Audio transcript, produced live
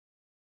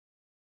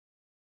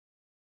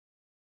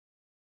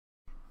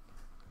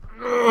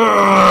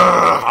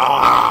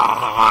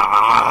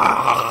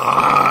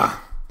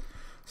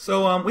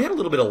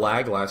bit of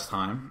lag last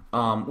time,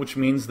 which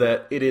means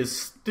that it is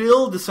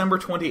still December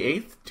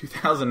 28th,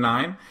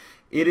 2009.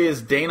 It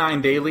is Day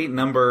 9 Daily,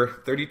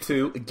 number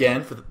 32,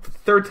 again, for the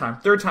third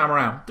time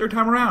around.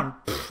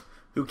 Pfft,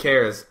 who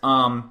cares?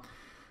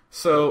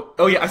 So,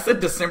 oh yeah, I said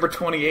December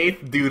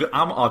 28th. Dude,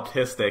 I'm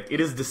autistic. It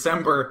is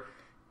December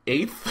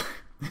 8th.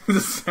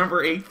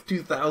 December 8th,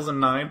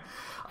 2009.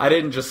 I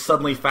didn't just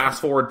suddenly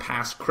fast forward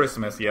past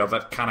Christmas. Yeah,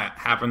 that kind of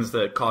happens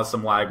to cause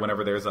some lag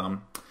whenever there's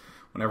time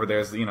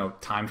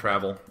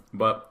travel.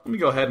 But let me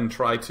go ahead and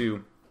try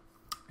to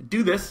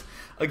do this.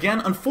 Again,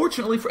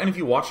 unfortunately for any of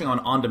you watching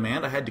on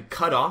demand, I had to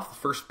cut off the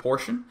first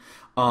portion.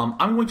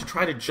 I'm going to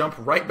try to jump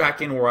right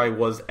back in where I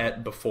was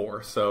at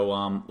before.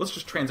 So let's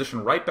just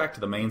transition right back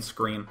to the main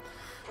screen.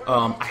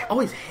 I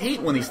always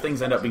hate when these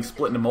things end up being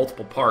split into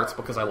multiple parts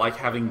because I like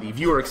having the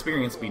viewer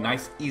experience be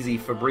nice, easy,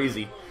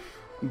 Febreze.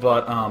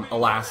 But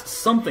alas,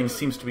 something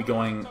seems to be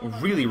going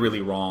really,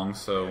 really wrong.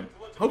 So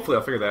hopefully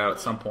I'll figure that out at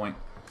some point.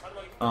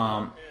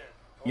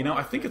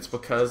 I think it's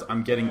because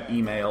I'm getting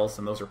emails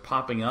and those are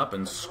popping up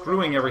and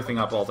screwing everything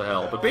up all to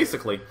hell. But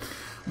basically,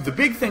 the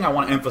big thing I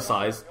want to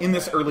emphasize in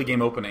this early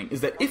game opening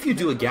is that if you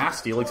do a gas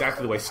steal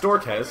exactly the way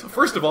Stork has,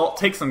 first of all,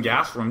 take some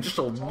gas from him just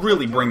to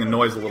really bring the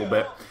noise a little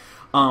bit.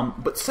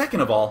 But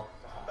second of all,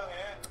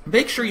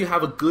 make sure you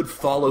have a good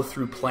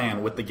follow-through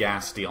plan with the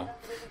gas steal.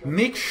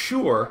 Make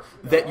sure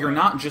that you're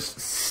not just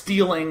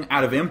stealing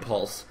out of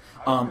impulse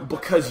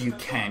because you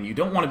can. You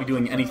don't want to be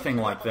doing anything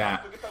like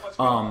that.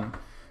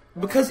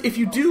 Because if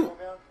you do...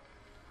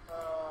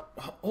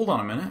 Hold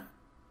on a minute.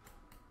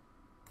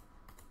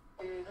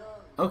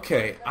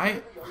 Okay,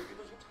 I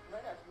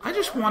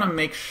just want to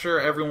make sure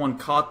everyone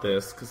caught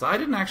this, because I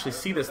didn't actually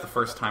see this the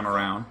first time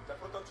around.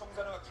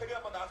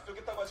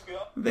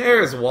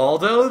 There's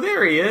Waldo.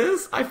 There he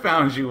is. I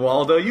found you,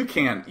 Waldo. You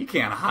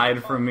can't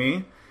hide from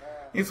me.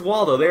 It's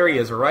Waldo. There he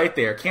is, right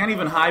there. Can't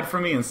even hide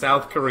from me in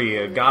South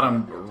Korea. Got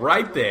him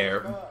right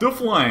there.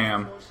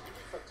 Duflam.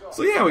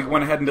 So yeah, we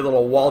went ahead and did a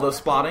little Waldo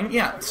spotting.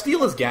 Yeah,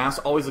 steal his gas,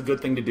 always a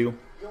good thing to do.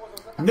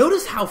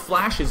 Notice how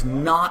Flash is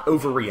not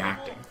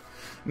overreacting.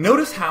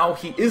 Notice how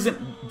he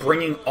isn't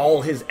bringing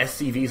all his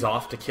SCVs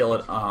off to kill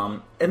it.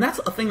 And that's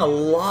a thing a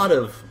lot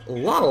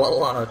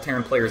of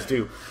Terran players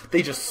do.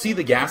 They just see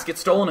the gas get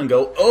stolen and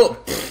go, oh,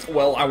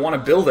 well, I want to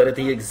build it at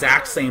the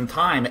exact same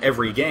time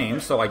every game,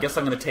 so I guess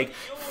I'm going to take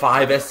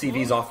 5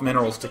 SCVs off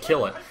minerals to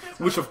kill it.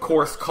 Which, of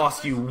course,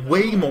 costs you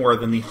way more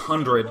than the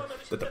 100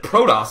 that the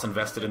Protoss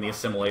invested in the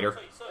assimilator.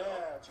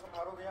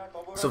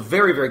 So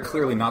very, very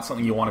clearly not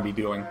something you want to be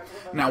doing.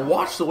 Now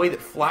watch the way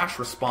that Flash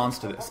responds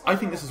to this. I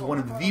think this is one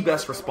of the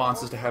best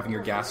responses to having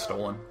your gas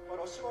stolen.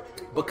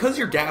 Because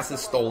your gas is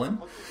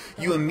stolen,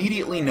 you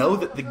immediately know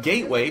that the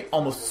gateway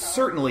almost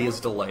certainly is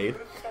delayed.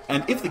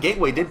 And if the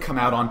gateway did come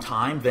out on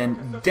time,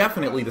 then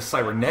definitely the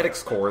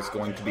cybernetics core is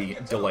going to be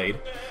delayed.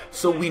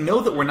 So we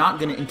know that we're not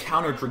going to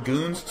encounter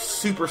Dragoons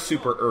super,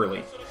 super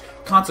early.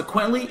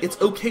 Consequently, it's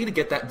okay to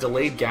get that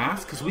delayed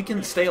gas, because we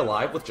can stay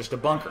alive with just a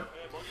bunker.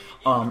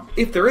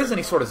 If there is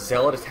any sort of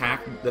zealot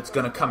attack that's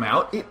going to come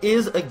out, it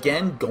is,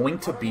 again, going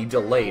to be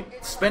delayed.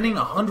 Spending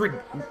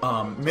 100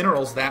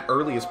 minerals that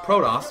early as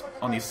Protoss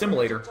on the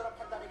assimilator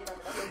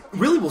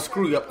really will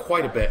screw you up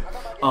quite a bit.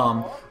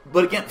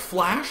 But again,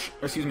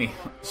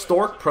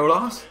 Stork,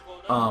 Protoss,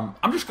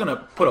 I'm just going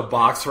to put a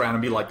box around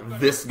and be like,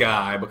 this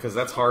guy, because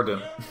that's hard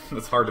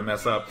to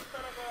mess up.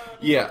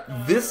 Yeah,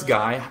 this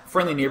guy,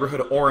 Friendly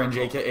Neighborhood Orange,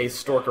 aka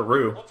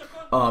Storkaroo,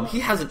 he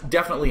has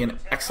definitely an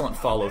excellent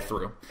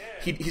follow-through.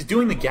 He's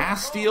doing the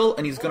gas steal,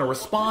 and he's going to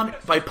respond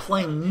by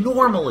playing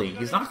normally.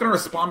 He's not going to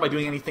respond by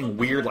doing anything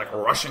weird, like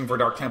rushing for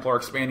Dark Templar,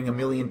 expanding a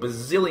million,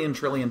 bazillion,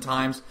 trillion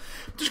times.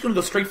 Just going to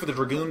go straight for the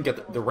Dragoon,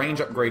 get the range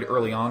upgrade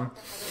early on.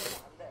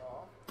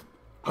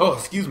 Oh,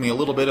 excuse me, a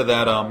little bit of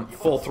that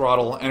full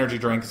throttle energy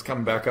drink is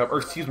coming back up. Or,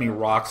 excuse me,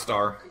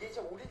 Rockstar.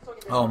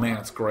 Oh, man,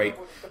 it's great.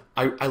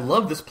 I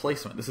love this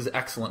placement. This is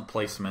excellent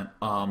placement.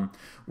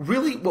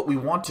 Really, what we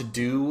want to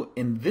do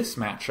in this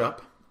matchup,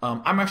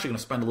 I'm actually going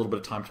to spend a little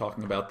bit of time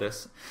talking about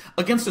this.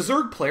 Against a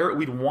Zerg player,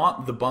 we'd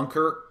want the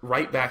bunker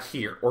right back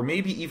here, or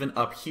maybe even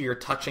up here,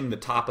 touching the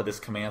top of this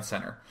command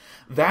center.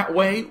 That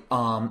way,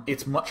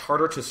 it's much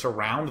harder to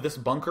surround this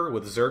bunker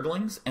with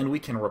Zerglings, and we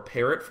can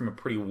repair it from a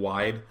pretty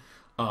wide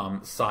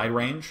side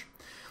range.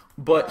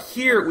 But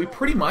here, we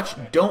pretty much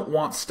don't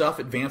want stuff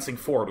advancing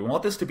forward. We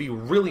want this to be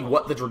really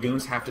what the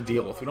Dragoons have to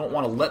deal with. We don't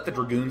want to let the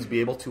Dragoons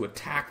be able to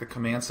attack the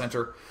command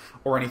center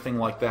or anything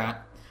like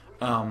that.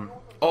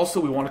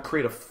 Also, we want to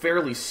create a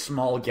fairly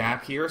small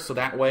gap here, so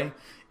that way,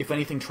 if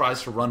anything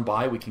tries to run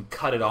by, we can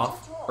cut it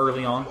off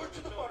early on.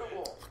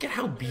 Look at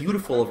how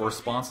beautiful of a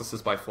response this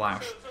is by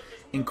Flash.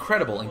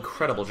 Incredible,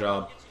 incredible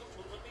job.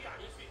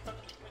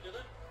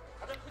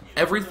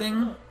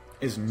 Everything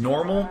is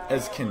normal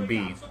as can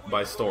be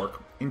by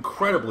Stork.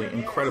 Incredibly,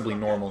 incredibly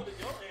normal.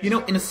 You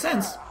know, in a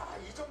sense,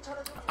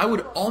 I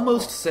would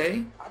almost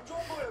say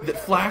that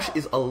Flash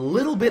is a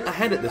little bit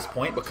ahead at this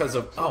point because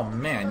of, oh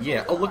man,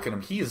 yeah, oh look at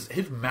him,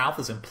 his mouth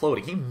is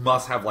imploding. He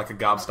must have like a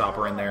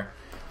gobstopper in there.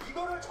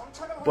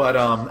 But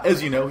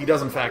as you know, he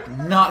does in fact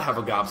not have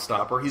a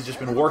gobstopper. He's just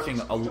been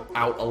working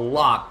out a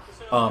lot,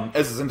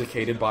 as is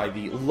indicated by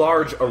the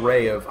large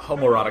array of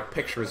homoerotic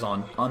pictures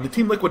on the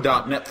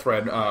TeamLiquid.net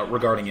thread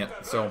regarding it.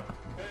 So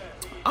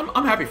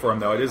I'm happy for him,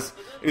 though. It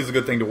is a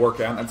good thing to work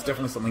at. That's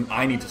definitely something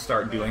I need to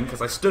start doing,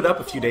 because I stood up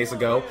a few days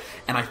ago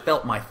and I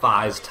felt my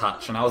thighs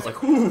touch, and I was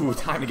like, ooh,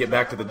 time to get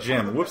back to the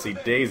gym.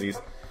 Whoopsie daisies.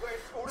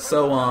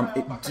 So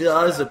it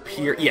does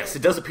appear, yes,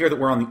 it does appear that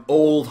we're on the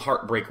old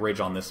Heartbreak Ridge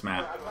on this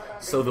map.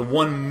 So the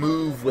one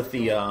move with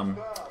the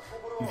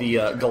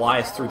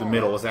Goliath through the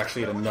middle is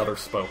actually at another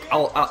spoke.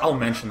 I'll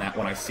mention that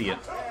when I see it,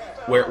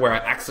 where I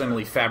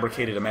accidentally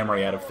fabricated a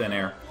memory out of thin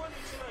air.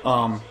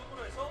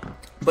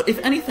 But if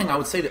anything, I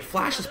would say that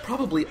Flash is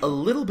probably a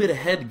little bit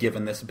ahead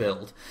given this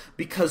build,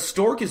 because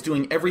Stork is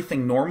doing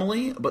everything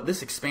normally, but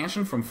this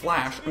expansion from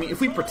Flash, I mean,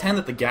 if we pretend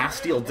that the gas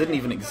steel didn't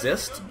even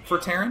exist for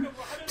Terran,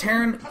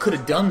 Terran could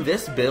have done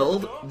this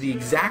build the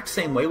exact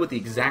same way with the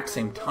exact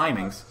same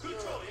timings.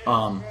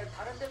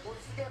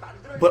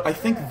 But I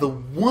think the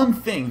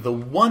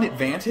one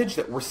advantage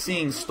that we're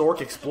seeing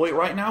Stork exploit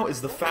right now is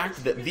the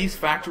fact that these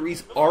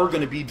factories are going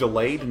to be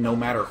delayed no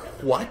matter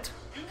what.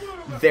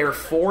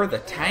 Therefore, the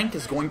tank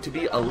is going to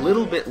be a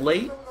little bit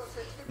late.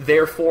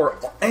 Therefore,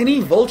 any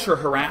vulture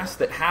harass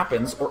that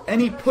happens, or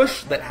any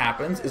push that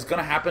happens, is going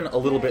to happen a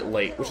little bit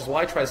late, which is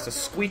why it tries to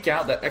squeak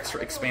out that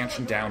extra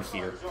expansion down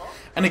here.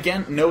 And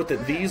again, note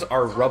that these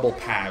are rubble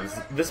paths.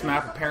 This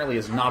map apparently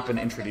has not been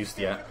introduced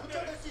yet.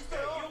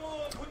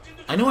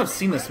 I know I've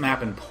seen this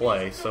map in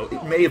play, so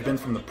it may have been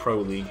from the Pro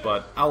League,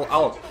 but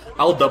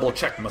I'll double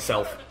check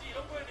myself.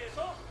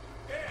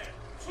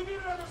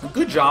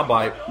 Good job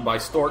by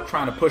Stork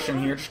trying to push in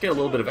here, just get a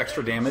little bit of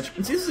extra damage.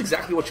 And see, this is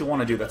exactly what you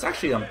want to do. That's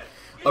actually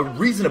a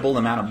reasonable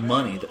amount of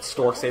money that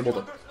Stork's able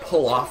to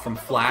pull off from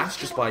Flash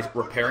just by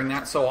repairing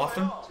that so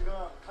often.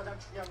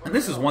 And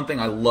this is one thing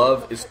I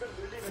love, is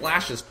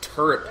Flash's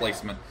turret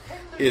placement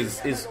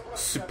is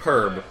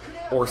superb,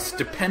 or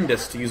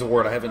stupendous, to use a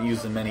word I haven't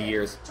used in many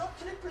years.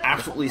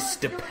 Absolutely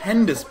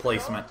stupendous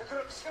placement.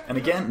 And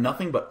again,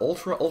 nothing but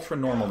ultra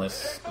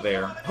normalness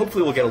there.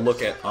 Hopefully we'll get a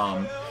look at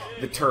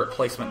the turret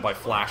placement by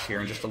Flash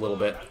here in just a little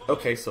bit.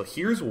 Okay, so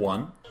here's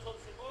one.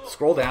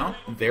 Scroll down.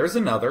 There's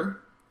another.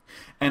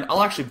 And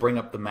I'll actually bring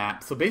up the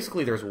map. So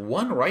basically there's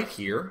one right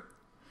here.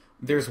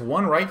 There's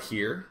one right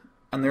here.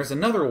 And there's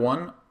another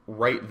one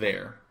right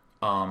there.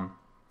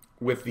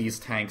 With these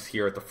tanks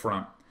here at the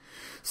front.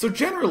 So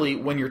generally,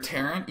 when you're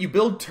Terran, you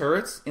build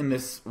turrets in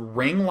this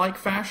ring-like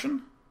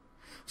fashion.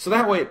 So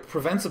that way it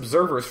prevents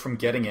observers from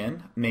getting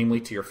in,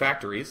 namely to your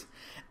factories,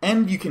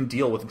 and you can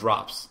deal with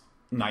drops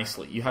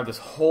nicely. You have this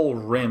whole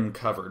rim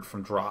covered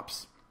from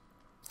drops.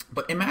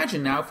 But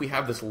imagine now if we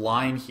have this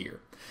line here.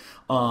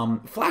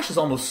 Flash is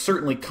almost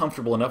certainly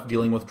comfortable enough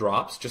dealing with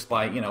drops just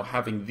by,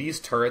 having these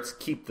turrets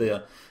keep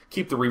the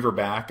Reaver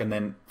back, and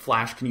then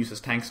Flash can use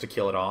his tanks to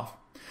kill it off.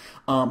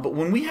 But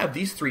when we have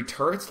these three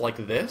turrets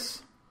like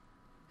this,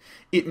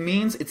 it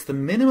means it's the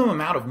minimum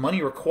amount of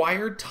money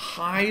required to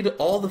hide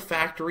all the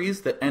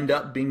factories that end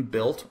up being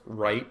built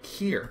right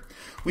here.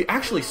 We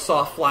actually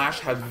saw Flash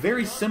have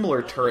very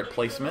similar turret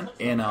placement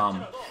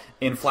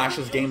in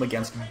Flash's game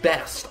against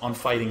Best on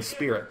Fighting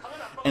Spirit.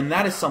 And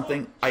that is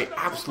something I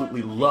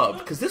absolutely love,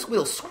 because this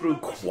will screw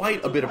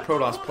quite a bit of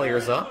Protoss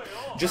players up,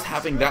 just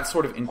having that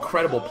sort of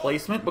incredible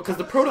placement, because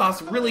the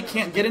Protoss really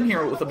can't get in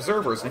here with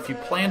observers, and if you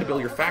plan to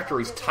build your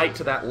factories tight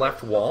to that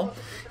left wall,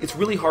 it's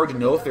really hard to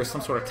know if there's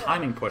some sort of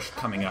timing push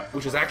coming up,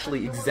 which is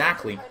actually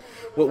exactly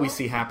what we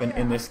see happen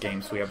in this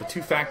game. So we have the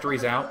two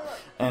factories out,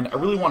 and I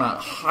really want to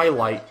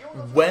highlight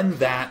when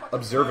that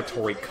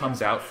observatory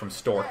comes out from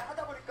Stork.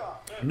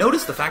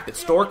 Notice the fact that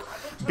Stork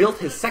built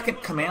his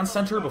second command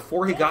center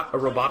before he got a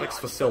robotics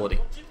facility.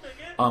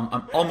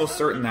 I'm almost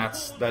certain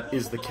that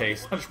is the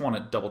case. I just want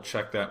to double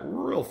check that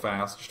real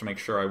fast just to make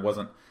sure I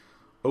wasn't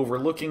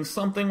overlooking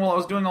something while I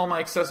was doing all my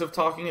excessive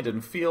talking. It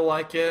didn't feel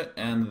like it.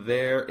 And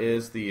there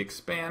is the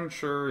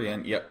expander.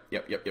 And yep.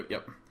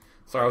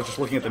 Sorry, I was just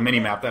looking at the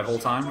mini-map that whole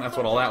time. That's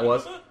what all that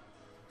was.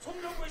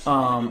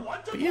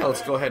 But yeah,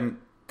 let's go ahead and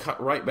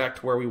cut right back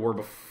to where we were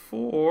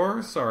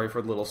before. Sorry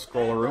for the little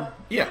scroller.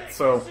 Yeah,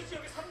 so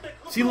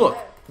see, look,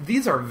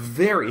 these are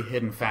very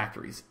hidden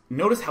factories.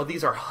 Notice how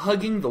these are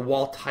hugging the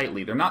wall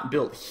tightly. They're not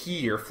built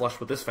here flush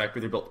with this factory.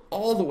 They're built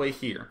all the way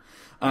here.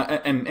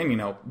 And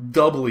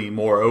doubly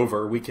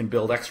moreover, we can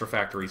build extra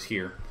factories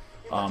here.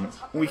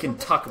 We can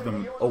tuck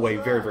them away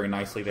very, very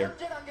nicely there.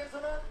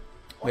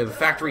 We have the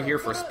factory here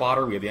for a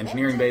spotter. We have the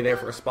engineering bay there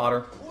for a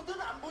spotter.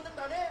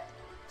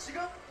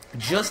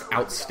 Just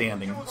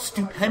outstanding.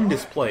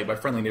 Stupendous play by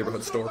Friendly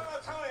Neighborhood Stork.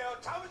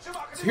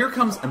 So here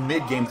comes a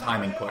mid-game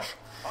timing push.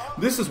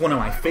 This is one of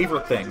my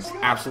favorite things,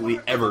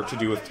 absolutely ever, to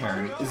do with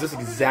Terran, is this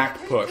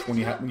exact push when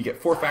you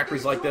get four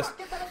factories like this.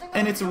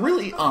 And it's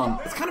really,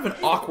 it's kind of an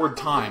awkward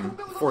time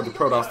for the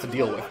Protoss to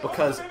deal with,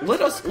 because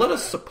let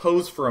us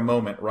suppose for a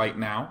moment right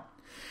now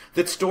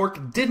that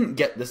Stork didn't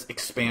get this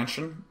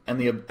expansion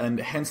and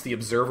hence the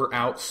observer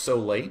out so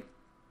late.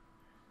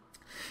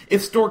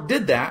 If Stork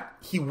did that,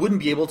 he wouldn't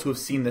be able to have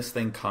seen this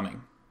thing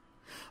coming.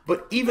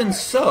 But even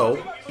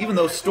so, even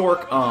though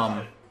Stork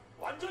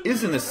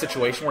is in this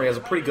situation where he has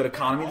a pretty good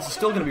economy, this is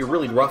still going to be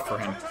really rough for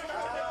him.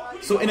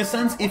 So in a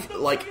sense, if,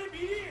 like,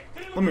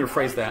 let me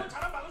rephrase that.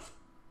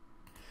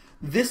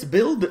 This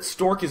build that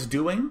Stork is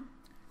doing,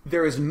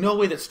 there is no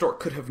way that Stork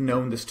could have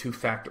known this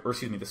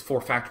this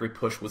 4 factory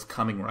push was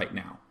coming right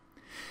now.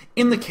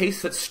 In the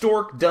case that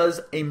Stork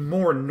does a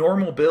more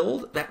normal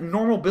build, that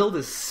normal build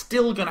is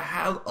still going to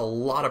have a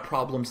lot of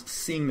problems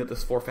seeing that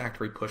this 4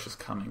 factory push is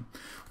coming,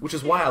 which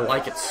is why I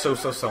like it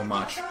so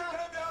much.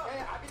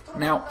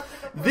 Now,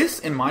 this,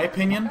 in my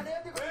opinion,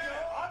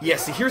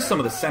 see, here's some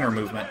of the center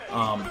movement.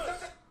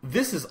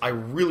 I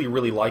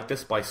really like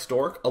this by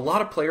Stork. A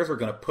lot of players are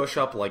going to push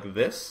up like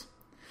this,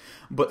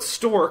 but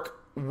Stork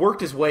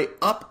worked his way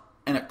up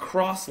and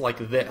across like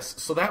this,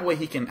 so that way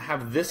he can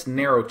have this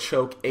narrow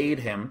choke aid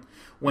him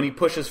when he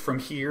pushes from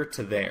here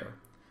to there.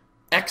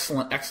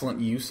 Excellent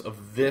use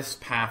of this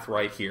path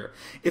right here.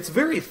 It's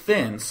very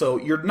thin, so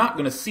you're not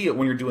going to see it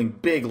when you're doing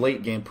big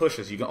late game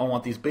pushes. You don't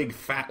want these big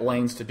fat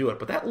lanes to do it,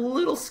 but that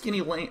little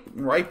skinny lane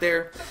right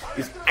there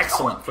is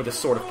excellent for this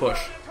sort of push.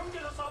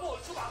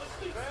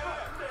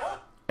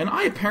 And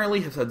I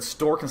apparently have said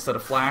Stork instead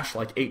of Flash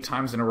like 8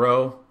 times in a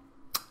row.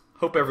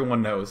 Hope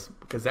everyone knows,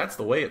 because that's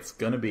the way it's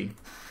going to be.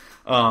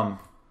 I'm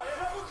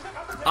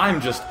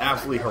just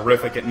absolutely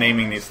horrific at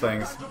naming these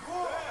things.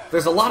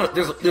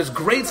 There's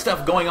great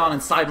stuff going on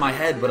inside my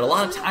head, but a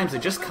lot of times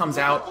it just comes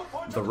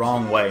out the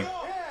wrong way.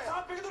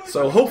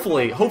 So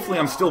hopefully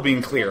I'm still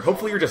being clear.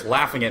 Hopefully you're just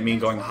laughing at me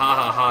going, ha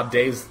ha ha,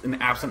 Dave's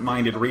an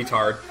absent-minded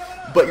retard,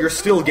 but you're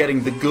still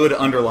getting the good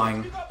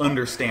underlying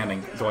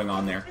understanding going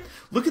on there.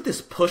 Look at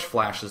this push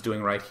Flash is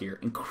doing right here.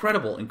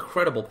 Incredible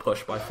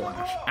push by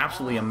Flash.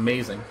 Absolutely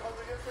amazing.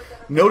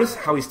 Notice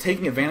how he's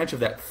taking advantage of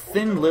that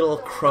thin little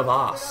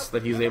crevasse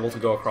that he's able to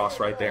go across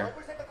right there.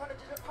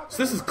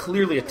 So this is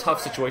clearly a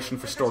tough situation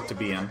for Stork to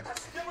be in.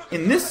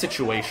 In this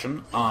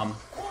situation,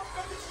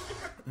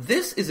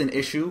 this is an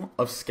issue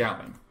of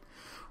scouting.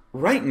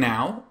 Right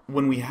now,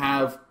 when we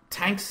have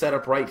tanks set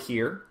up right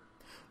here,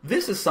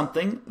 this is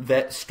something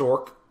that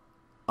Stork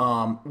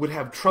would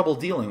have trouble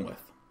dealing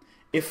with.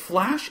 If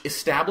Flash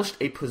established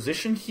a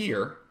position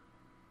here,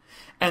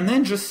 and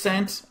then just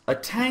sent a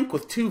tank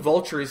with 2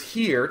 vultures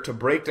here to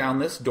break down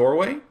this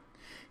doorway,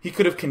 he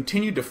could have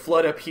continued to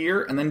flood up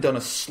here and then done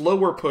a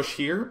slower push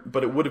here,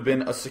 but it would have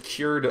been a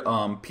secured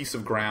piece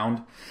of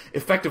ground,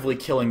 effectively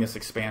killing this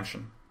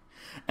expansion.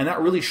 And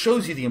that really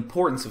shows you the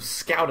importance of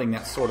scouting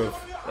that sort of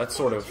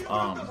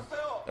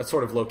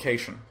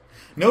location.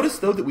 Notice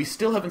though that we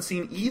still haven't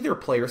seen either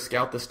player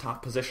scout this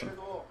top position.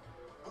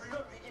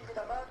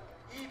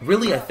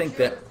 Really, I think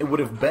that it would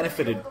have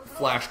benefited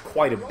Flash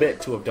quite a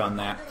bit to have done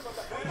that.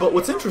 But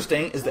what's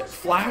interesting is that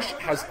Flash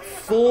has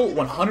full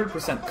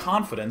 100%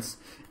 confidence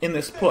in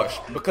this push,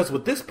 because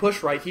with this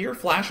push right here,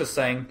 Flash is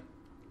saying,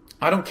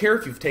 I don't care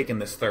if you've taken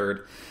this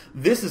third.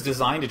 This is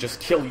designed to just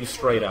kill you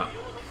straight up.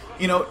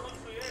 You know,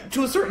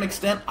 to a certain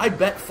extent, I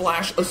bet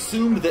Flash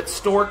assumed that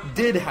Stork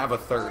did have a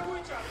third.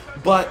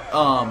 But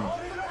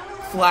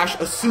Flash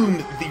assumed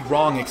the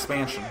wrong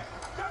expansion.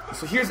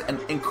 So here's an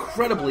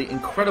incredibly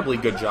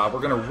good job. We're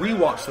going to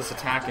rewatch this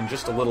attack in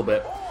just a little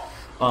bit.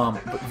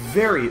 But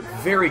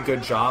very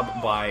good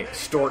job by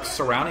Stork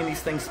surrounding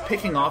these things,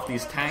 picking off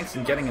these tanks,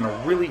 and getting in a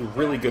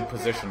really good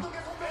position.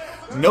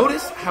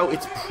 Notice how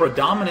it's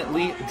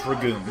predominantly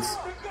Dragoons.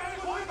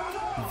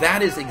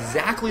 That is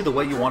exactly the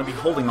way you want to be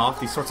holding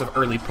off these sorts of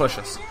early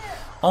pushes.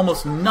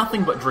 Almost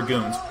nothing but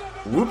Dragoons.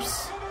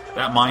 Whoops,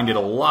 that mine did a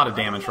lot of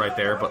damage right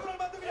there, but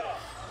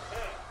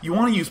you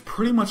want to use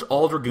pretty much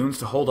all Dragoons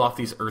to hold off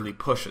these early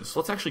pushes. So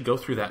let's actually go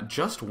through that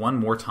just one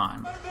more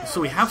time. So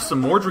we have some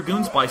more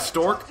Dragoons by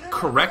Stork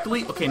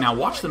correctly. Okay, now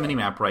watch the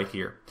minimap right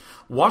here.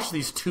 Watch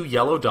these 2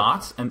 yellow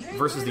dots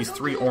versus these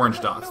 3 orange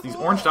dots. These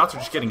orange dots are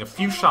just getting a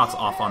few shots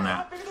off on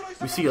that.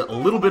 We see a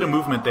little bit of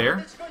movement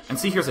there. And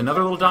see, here's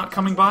another little dot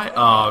coming by.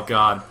 Oh,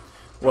 God.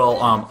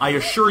 Well, I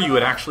assure you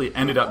it actually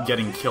ended up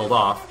getting killed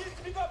off.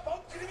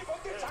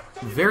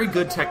 Very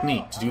good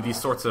technique to do these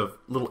sorts of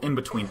little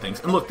in-between things.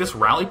 And look, this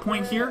rally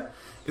point here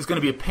is going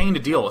to be a pain to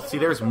deal with. See,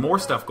 there's more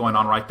stuff going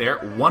on right there.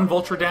 1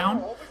 vulture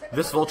down.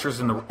 This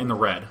vulture's in the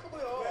red.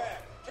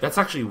 That's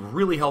actually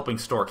really helping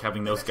Stork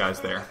having those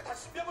guys there.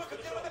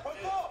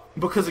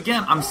 Because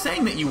again, I'm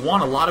saying that you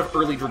want a lot of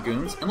early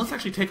Dragoons, and let's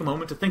actually take a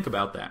moment to think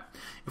about that.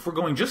 If we're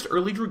going just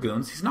early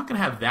Dragoons, he's not going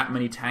to have that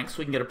many tanks, so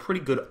we can get a pretty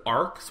good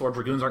arc, so our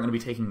Dragoons aren't going to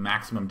be taking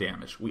maximum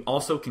damage. We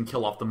also can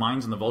kill off the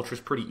mines and the vultures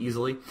pretty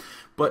easily.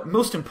 But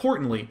most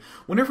importantly,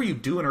 whenever you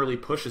do an early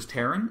push as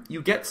Terran,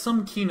 you get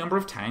some key number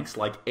of tanks,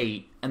 like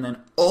 8, and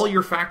then all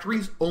your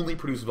factories only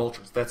produce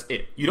vultures. That's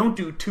it. You don't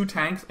do 2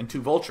 tanks and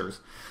 2 vultures.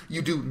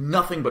 You do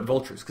nothing but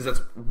vultures, because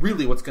that's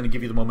really what's going to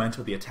give you the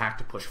momentum of the attack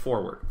to push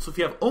forward. So if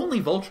you have only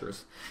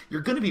vultures,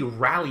 you're going to be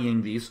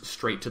rallying these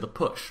straight to the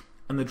push.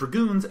 And the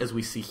Dragoons, as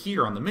we see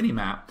here on the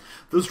minimap,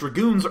 those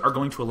Dragoons are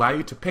going to allow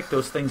you to pick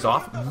those things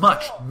off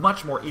much,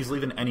 much more easily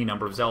than any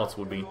number of Zealots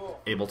would be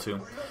able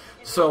to.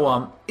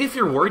 So if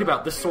you're worried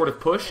about this sort of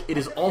push, it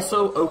is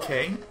also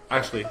okay,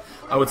 actually,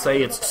 I would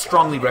say it's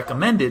strongly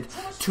recommended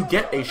to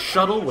get a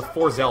shuttle with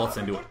 4 Zealots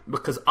into it,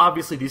 because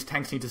obviously these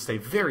tanks need to stay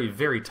very,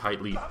 very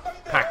tightly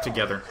packed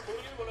together.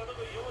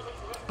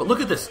 But look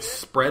at this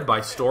spread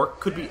by Stork.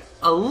 Could be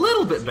a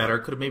little bit better,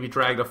 could have maybe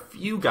dragged a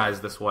few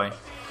guys this way.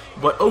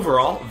 But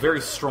overall,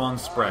 very strong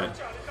spread.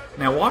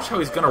 Now watch how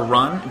he's going to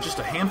run just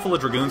a handful of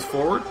Dragoons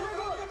forward.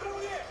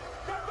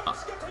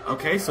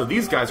 Okay, so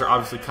these guys are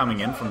obviously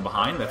coming in from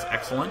behind. That's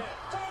excellent.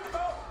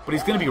 But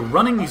he's going to be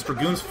running these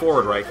Dragoons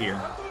forward right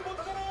here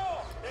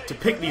to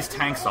pick these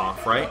tanks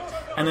off, right?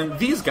 And then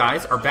these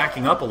guys are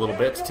backing up a little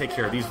bit to take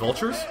care of these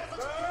Vultures.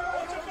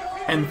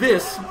 And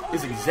this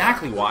is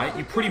exactly why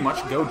you pretty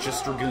much go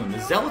just Dragoon.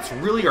 The Zealots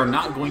really are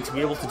not going to be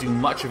able to do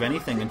much of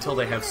anything until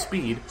they have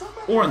speed,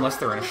 or unless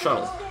they're in a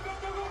shuttle.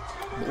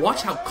 But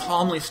watch how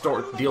calmly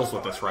Stork deals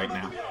with this right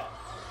now.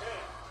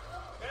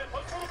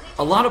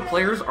 A lot of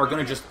players are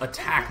going to just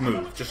attack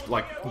move. Just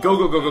like, go,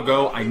 go, go, go,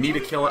 go, I need to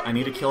kill it, I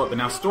need to kill it. But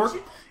now Stork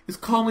is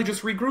calmly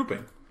just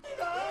regrouping.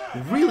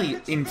 Really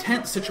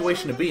intense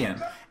situation to be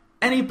in.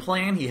 Any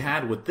plan he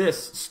had with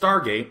this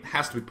Stargate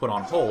has to be put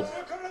on hold.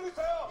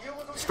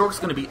 Stork's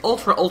going to be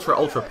ultra, ultra,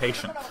 ultra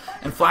patient.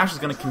 And Flash is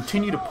going to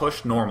continue to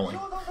push normally.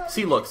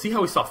 See, look, see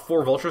how we saw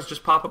 4 Vultures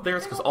just pop up there?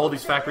 It's because all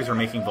these factories are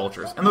making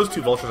Vultures. And those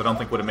 2 Vultures I don't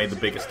think would have made the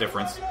biggest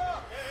difference.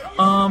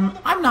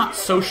 I'm not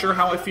so sure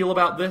how I feel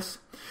about this.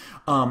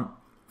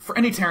 For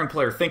any Terran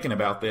player thinking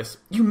about this,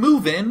 you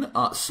move in,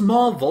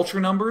 small Vulture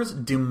numbers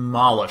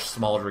demolish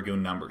small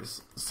Dragoon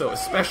numbers. So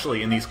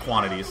especially in these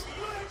quantities.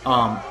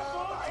 I'm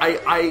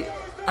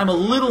a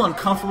little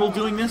uncomfortable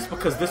doing this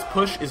because this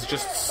push is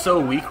just so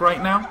weak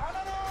right now.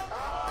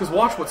 Because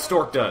watch what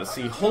Stork does.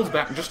 See, he holds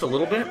back just a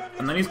little bit,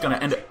 and then he's going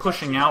to end up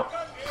pushing out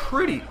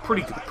pretty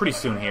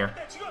soon here.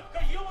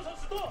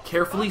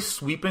 Carefully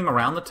sweeping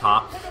around the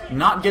top,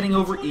 not getting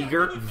over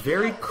eager,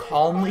 very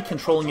calmly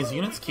controlling his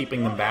units,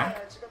 keeping them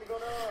back.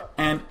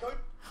 And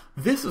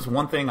this is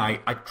one thing I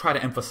try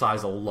to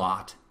emphasize a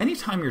lot.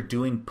 Anytime you're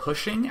doing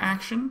pushing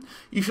action,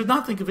 you should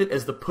not think of it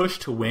as the push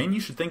to win,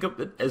 you should think of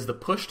it as the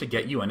push to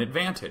get you an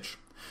advantage.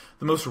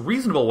 The most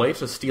reasonable way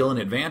to steal an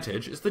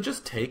advantage is to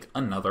just take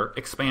another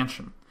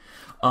expansion.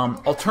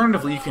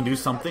 Alternatively, you can do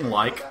something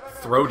like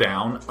throw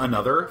down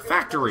another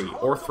factory,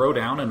 or throw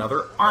down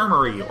another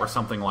armory, or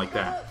something like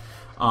that.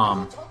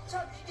 All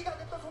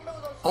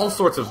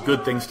sorts of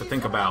good things to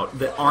think about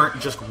that aren't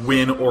just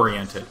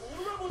win-oriented.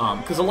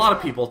 Because a lot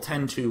of people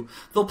tend to,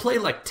 they'll play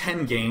like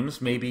 10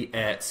 games, maybe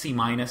at C-,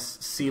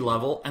 C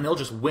level, and they'll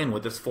just win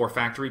with this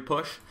 4-factory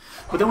push.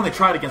 But then when they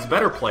try it against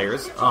better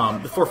players,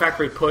 the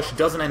 4-factory push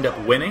doesn't end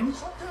up winning,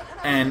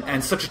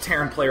 and such a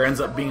Terran player ends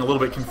up being a little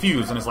bit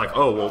confused, and is like,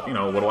 oh, well, you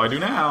know, what do I do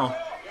now?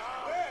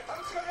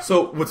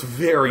 So what's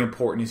very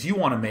important is you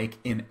want to make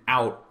an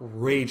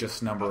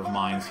outrageous number of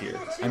mines here.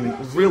 I mean,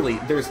 really,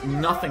 there's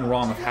nothing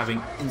wrong with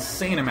having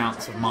insane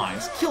amounts of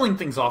mines. Killing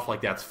things off like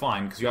that's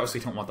fine, because you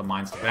obviously don't want the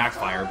mines to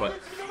backfire, but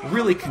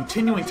really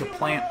continuing to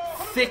plant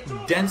thick,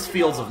 dense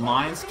fields of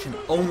mines can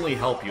only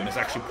help you, and it's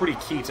actually pretty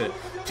key to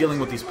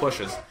dealing with these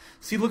pushes.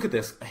 See, look at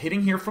this.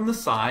 Hitting here from the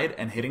side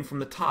and hitting from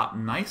the top.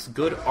 Nice,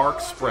 good arc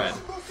spread.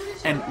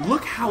 And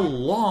look how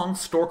long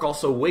Stork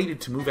also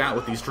waited to move out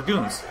with these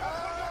Dragoons.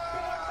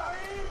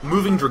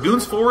 Moving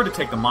Dragoons forward to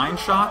take the mine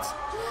shots,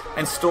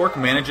 and Stork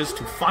manages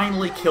to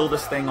finally kill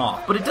this thing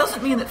off. But it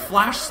doesn't mean that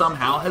Flash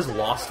somehow has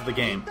lost the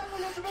game.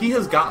 He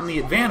has gotten the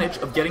advantage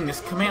of getting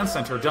this command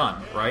center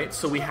done, right?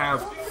 So we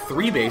have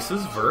 3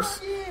 bases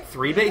versus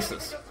 3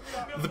 bases.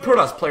 The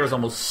Protoss player is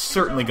almost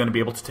certainly going to be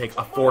able to take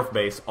a 4th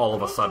base all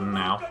of a sudden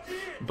now.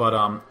 But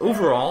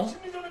overall,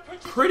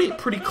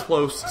 pretty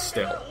close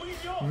still.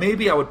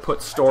 Maybe I would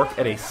put Stork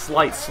at a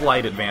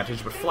slight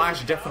advantage, but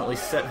Flash definitely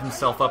set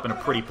himself up in a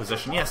pretty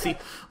position. Yeah, see,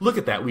 look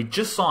at that. We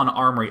just saw an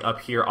armory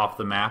up here off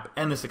the map,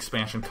 and this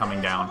expansion coming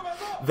down.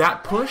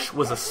 That push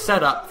was a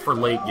setup for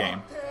late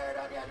game.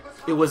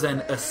 It was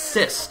an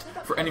assist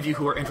for any of you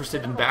who are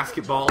interested in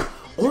basketball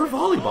or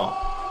volleyball.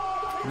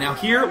 Now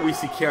here we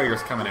see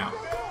carriers coming out.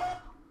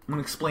 I'm going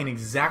to explain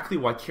exactly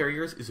why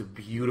carriers is a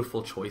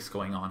beautiful choice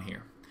going on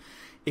here.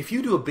 If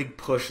you do a big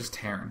push as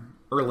Terran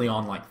early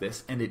on like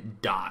this, and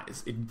it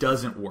dies, it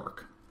doesn't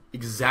work,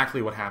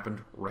 exactly what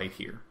happened right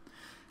here.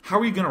 How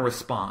are you going to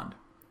respond?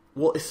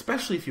 Well,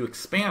 especially if you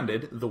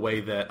expanded the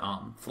way that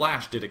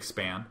Flash did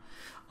expand,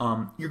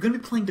 you're going to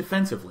be playing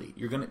defensively.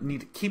 You're going to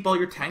need to keep all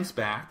your tanks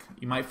back.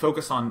 You might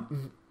focus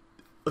on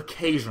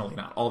occasionally,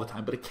 not all the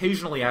time, but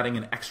occasionally adding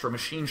an extra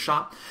machine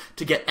shop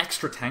to get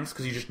extra tanks,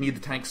 because you just need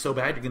the tanks so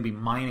bad. You're going to be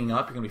mining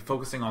up. You're going to be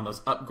focusing on those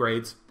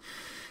upgrades.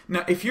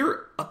 Now, if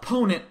your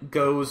opponent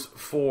goes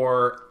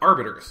for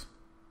Arbiters,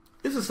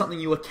 this is something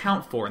you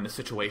account for in this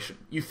situation.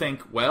 You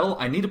think, well,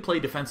 I need to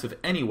play defensive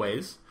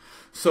anyways,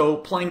 so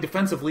playing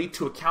defensively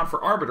to account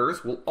for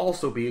Arbiters will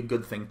also be a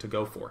good thing to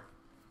go for.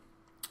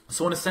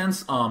 So in a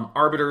sense,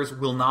 arbiters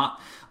will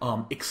not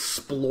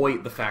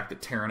exploit the fact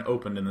that Terran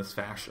opened in this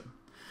fashion.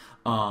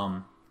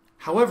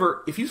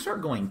 However, if you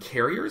start going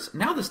carriers,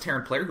 now this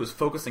Terran player who is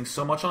focusing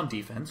so much on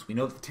defense, we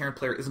know that the Terran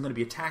player isn't going to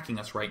be attacking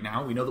us right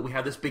now. We know that we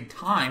have this big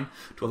time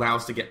to allow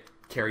us to get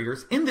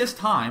carriers. In this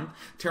time,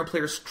 Terran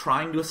player is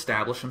trying to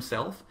establish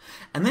himself,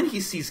 and then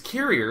he sees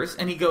carriers,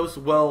 and he goes,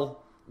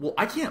 well,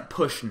 I can't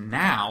push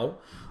now.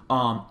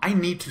 I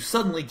need to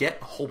suddenly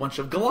get a whole bunch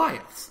of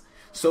Goliaths.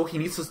 So he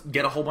needs to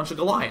get a whole bunch of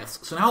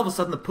Goliaths. So now all of a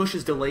sudden the push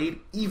is delayed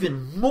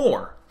even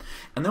more.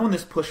 And then when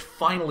this push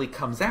finally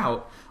comes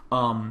out,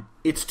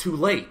 it's too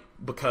late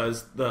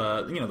because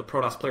the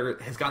Protoss player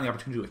has gotten the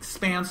opportunity to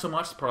expand so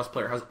much. The Protoss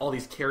player has all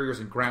these carriers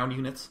and ground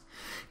units.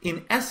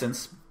 In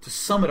essence, to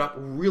sum it up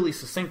really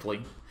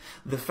succinctly,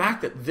 the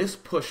fact that this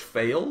push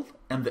failed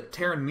and that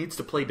Terran needs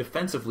to play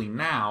defensively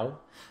now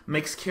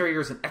makes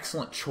carriers an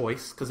excellent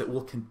choice because it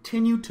will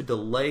continue to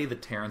delay the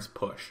Terran's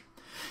push.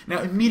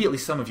 Now, immediately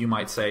some of you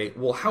might say,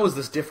 well, how is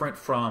this different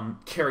from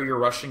carrier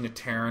rushing a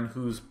Terran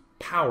who's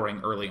powering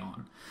early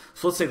on?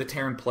 So let's say the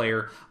Terran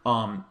player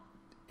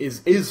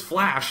is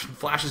Flash.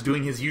 Flash is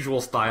doing his usual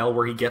style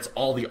where he gets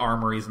all the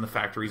armories and the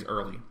factories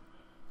early.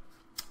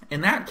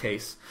 In that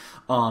case,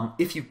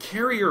 if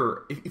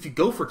you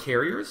go for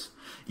carriers,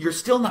 you're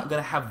still not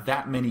going to have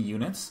that many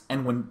units,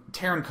 and when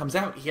Terran comes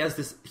out, he has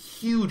this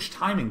huge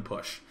timing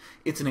push.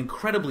 It's an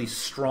incredibly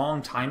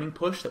strong timing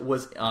push that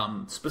was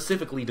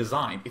specifically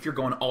designed. If you're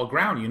going all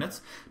ground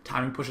units,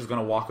 timing push is going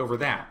to walk over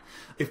that.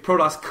 If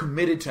Protoss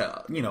committed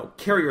to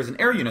carriers and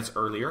air units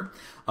earlier,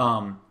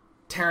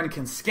 Terran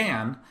can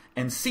scan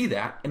and see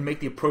that and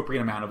make the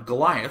appropriate amount of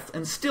Goliath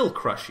and still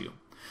crush you.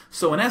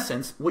 So in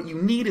essence, what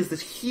you need is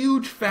this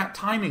huge fat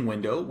timing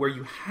window where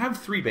you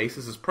have 3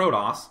 bases as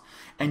Protoss,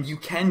 and you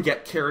can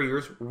get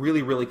carriers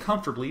really, really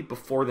comfortably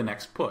before the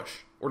next push.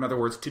 Or in other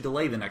words, to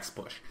delay the next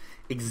push.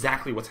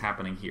 Exactly what's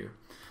happening here.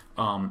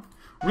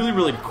 Really,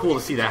 really cool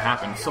to see that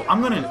happen. So I'm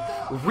going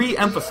to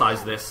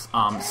re-emphasize this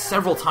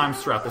several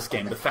times throughout this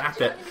game. The fact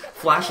that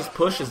Flash's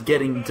push is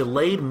getting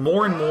delayed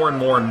more and more and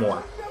more and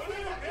more.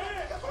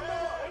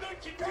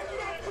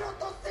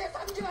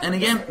 And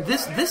again,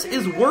 this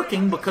is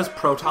working because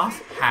Protoss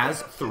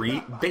has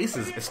 3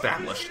 bases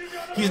established.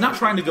 He's not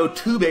trying to go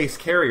 2-base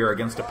carrier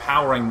against a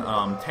powering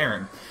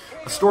Terran.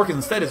 Stork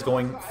instead is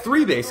going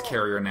 3-base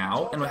carrier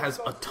now and has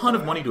a ton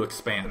of money to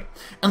expand.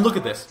 And look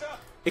at this.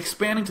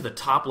 Expanding to the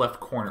top left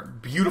corner.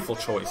 Beautiful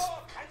choice.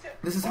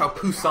 This is how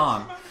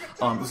Pusan,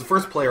 was the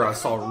first player I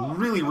saw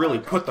really, really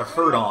put the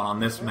hurt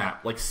on this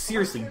map. Like,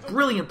 seriously,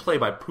 brilliant play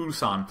by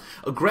Pusan,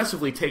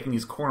 aggressively taking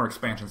these corner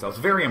expansions. I was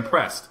very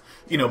impressed,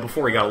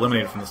 before he got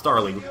eliminated from the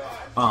Star League.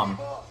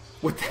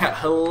 With that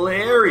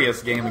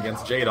hilarious game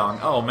against Jaedong.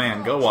 Oh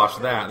man, go watch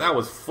that. That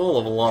was full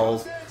of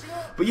lulls.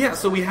 But yeah,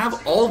 so we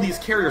have all these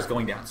carriers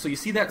going down. So you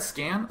see that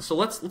scan? So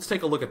let's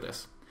take a look at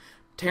this.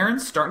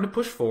 Terran's starting to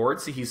push forward.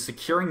 See, he's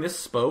securing this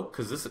spoke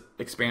because this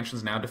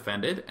expansion's now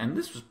defended, and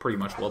this was pretty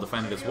much well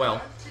defended as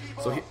well.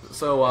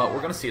 So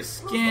we're going to see a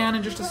scan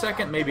in just a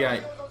second. Maybe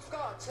I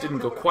didn't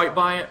go quite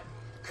by it.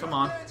 Come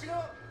on.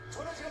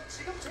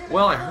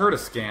 Well, I heard a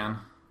scan.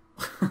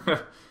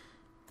 But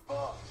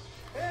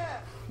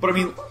I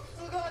mean,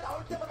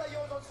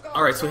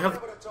 alright, so we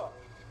have,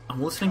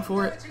 I'm listening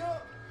for it.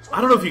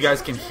 I don't know if you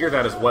guys can hear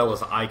that as well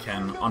as I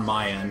can on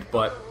my end,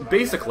 but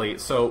basically,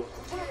 so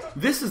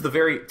this is the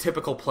very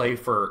typical play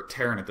for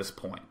Terran at this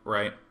point,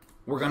 right?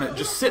 We're going to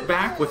just sit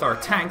back with our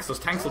tanks. Those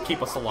tanks will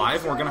keep us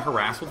alive, and we're going to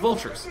harass with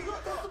vultures.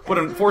 But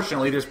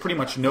unfortunately, there's pretty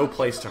much no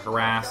place to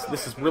harass.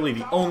 This is really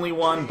the only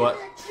one, but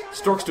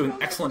Stork's doing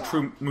excellent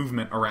true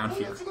movement around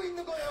here.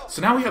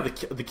 So now we have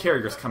the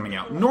carriers coming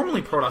out.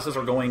 Normally Protosses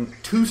are going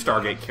 2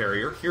 Stargate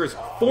carrier. Here's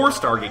 4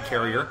 Stargate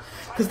carrier,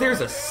 because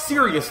there's a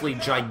seriously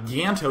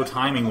giganto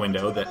timing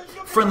window that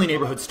friendly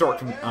neighborhood Stork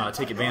can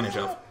take advantage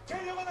of.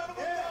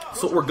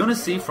 So what we're going to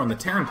see from the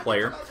Terran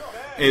player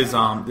is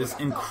this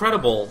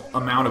incredible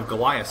amount of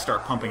Goliath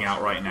start pumping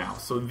out right now.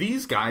 So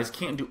these guys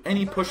can't do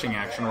any pushing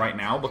action right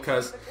now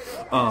because,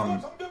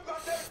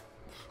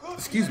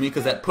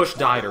 because that push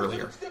died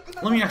earlier.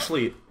 Let me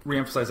actually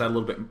reemphasize that a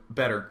little bit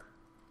better.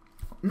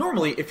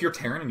 Normally, if you're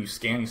Terran and you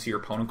scan, you see your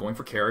opponent going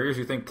for carriers,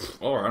 you think,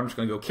 oh, I'm just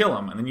going to go kill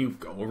him, and then you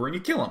go over and you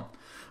kill him.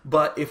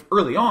 But if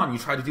early on you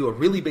try to do a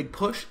really big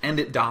push and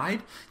it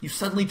died, you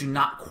suddenly do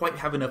not quite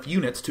have enough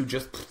units to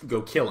just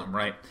go kill him,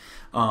 right?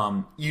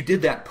 You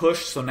did that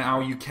push, so now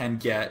you can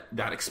get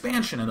that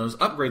expansion and those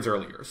upgrades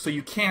earlier. So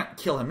you can't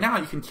kill him now,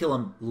 you can kill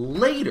him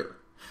later.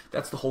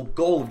 That's the whole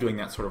goal of doing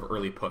that sort of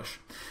early push.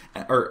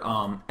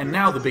 And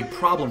now the big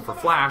problem for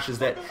Flash is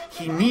that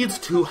he needs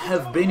to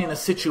have been in a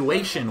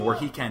situation where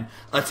he can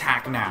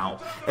attack now,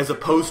 as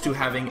opposed to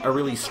having a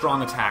really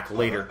strong attack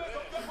later.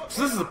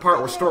 So this is the part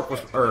where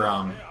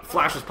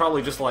Flash was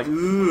probably just like,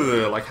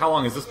 ugh, like how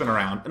long has this been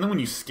around? And then when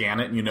you scan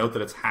it and you note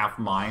that it's half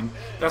mine,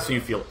 that's when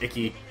you feel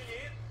icky.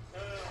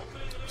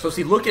 So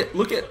see, look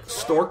at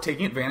Stork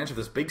taking advantage of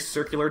this big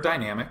circular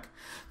dynamic.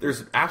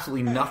 There's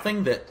absolutely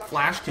nothing that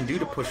Flash can do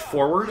to push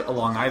forward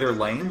along either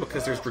lane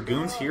because there's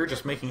Dragoons here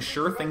just making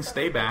sure things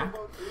stay back.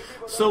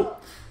 So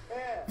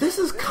This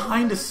is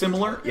kind of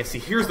similar. Yeah, see,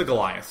 here's the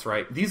Goliaths,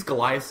 right? These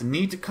Goliaths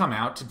need to come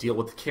out to deal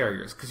with the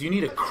carriers, because you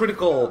need a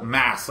critical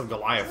mass of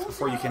Goliaths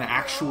before you can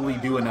actually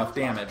do enough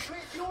damage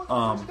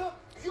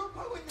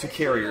to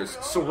carriers.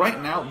 So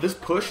right now, this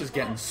push is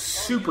getting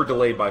super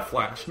delayed by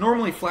Flash.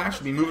 Normally, Flash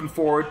would be moving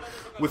forward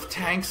with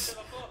tanks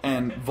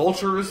and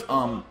vultures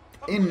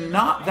in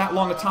not that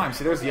long a time.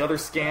 See, there's the other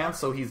scan,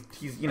 so he's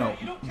you know,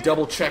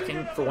 double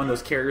checking for when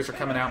those carriers are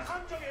coming out.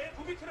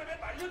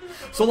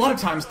 So a lot of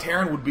times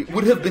Terran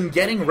would have been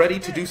getting ready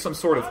to do some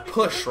sort of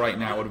push right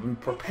now, would have been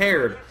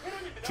prepared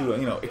to,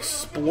 you know,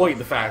 exploit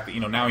the fact that, you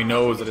know, now he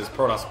knows that his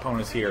Protoss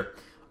opponent is here.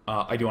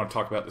 I do want to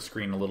talk about the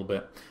screen a little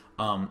bit.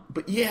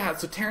 But yeah,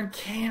 so Terran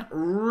can't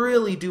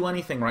really do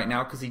anything right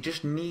now because he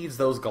just needs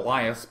those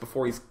Goliaths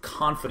before he's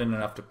confident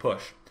enough to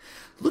push.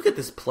 Look at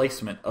this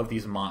placement of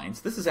these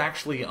mines. This is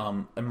actually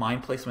a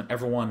mine placement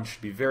everyone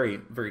should be very,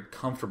 very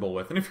comfortable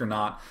with. And if you're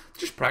not,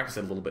 just practice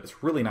it a little bit.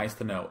 It's really nice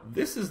to know.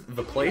 This is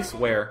the place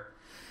where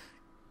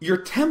you're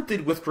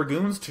tempted with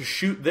Dragoons to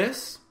shoot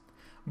this,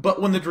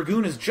 but when the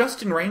Dragoon is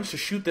just in range to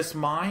shoot this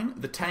mine,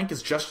 the tank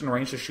is just in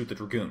range to shoot the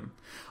Dragoon.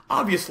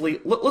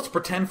 Obviously, let's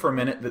pretend for a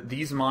minute that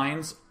these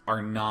mines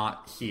are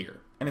not here,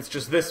 and it's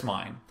just this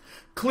mine.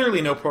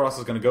 Clearly, no Protoss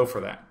is going to go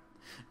for that.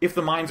 If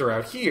the mines are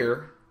out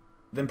here,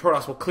 then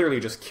Protoss will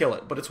clearly just kill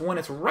it. But it's when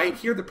it's right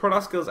here that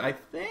Protoss goes, I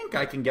think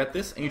I can get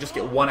this, and you just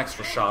get one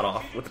extra shot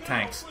off with the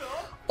tanks.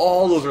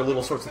 All those are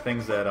little sorts of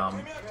things that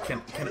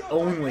can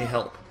only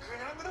help.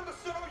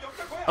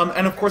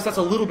 And of course, that's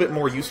a little bit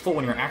more useful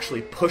when you're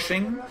actually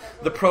pushing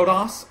the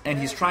Protoss, and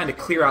he's trying to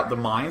clear out the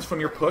mines from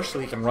your push so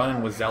he can run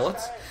in with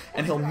Zealots.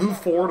 And he'll move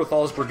forward with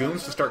all his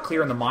Dragoons to start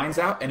clearing the mines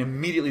out, and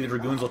immediately the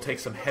Dragoons will take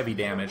some heavy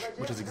damage,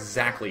 which is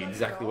exactly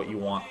what you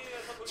want.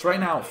 So right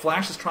now,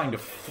 Flash is trying to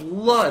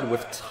flood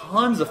with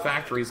tons of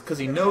factories because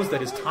he knows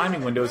that his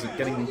timing window is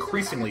getting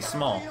increasingly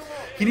small.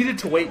 He needed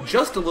to wait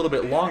just a little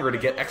bit longer to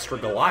get extra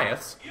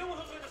Goliaths,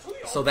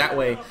 so that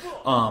way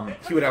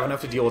he would have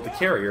enough to deal with the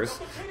carriers.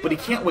 But he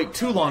can't wait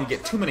too long to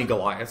get too many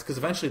Goliaths, because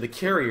eventually the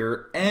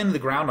carrier and the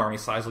ground army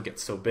size will get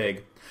so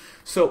big.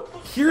 So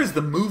here's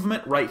the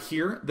movement right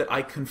here that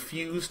I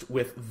confused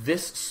with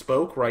this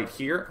spoke right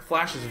here.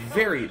 Flash is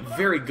very,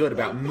 very good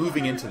about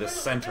moving into the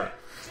center.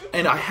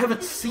 And I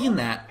haven't seen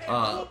that,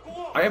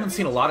 I haven't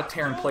seen a lot of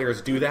Terran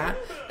players do that,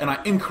 and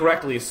I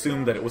incorrectly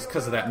assumed that it was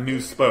because of that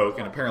new spoke,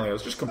 and apparently I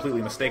was just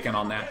completely mistaken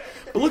on that.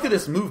 But look at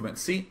this movement,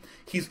 see?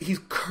 He's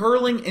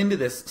curling into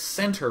this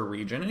center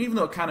region, and even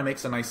though it kind of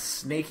makes a nice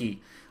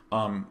snaky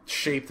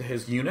shape to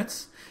his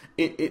units,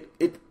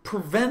 it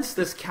prevents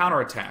this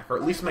counterattack, or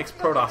at least makes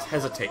Protoss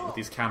hesitate with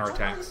these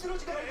counterattacks.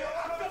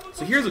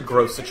 So here's a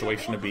gross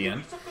situation to be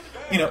in.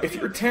 You know, if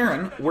you're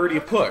Terran, where do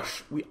you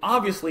push? We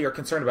obviously are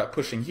concerned about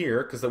pushing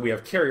here, because we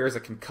have carriers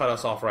that can cut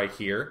us off right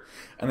here,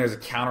 and there's a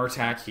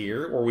counterattack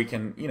here, or we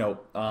can, you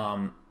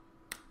know,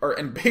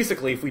 and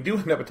basically, if we do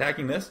end up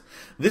attacking this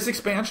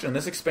expansion,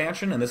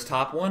 and this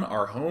top one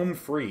are home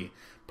free.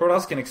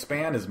 Protoss can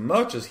expand as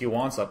much as he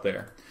wants up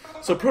there.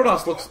 So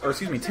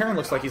Terran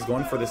looks like he's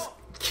going for this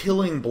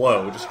killing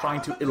blow, just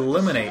trying to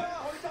eliminate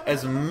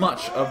as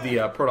much of the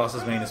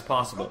Protoss' main as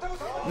possible.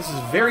 This is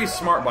very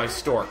smart by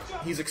Stork.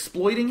 He's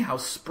exploiting how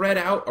spread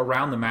out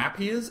around the map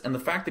he is, and the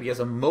fact that he has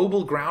a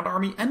mobile ground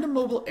army and a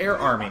mobile air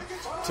army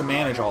to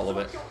manage all of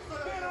it.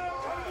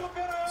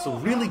 So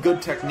really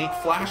good technique.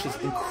 Flash is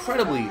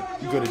incredibly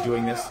good at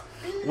doing this,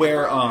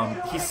 where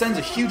he sends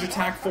a huge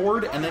attack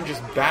forward and then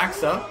just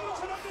backs up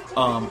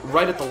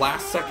right at the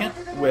last second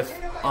with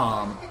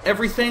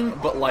everything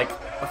but like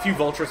a few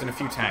vultures and a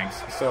few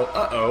tanks. So,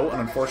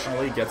 and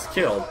unfortunately gets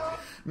killed.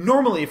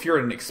 Normally, if you're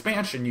in an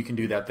expansion, you can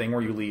do that thing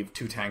where you leave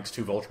 2 tanks,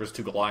 2 vultures,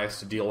 2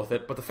 Goliaths to deal with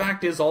it. But the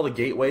fact is, all the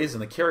gateways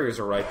and the carriers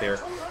are right there.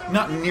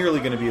 Not nearly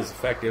going to be as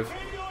effective.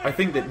 I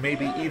think that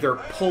maybe either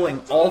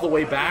pulling all the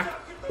way back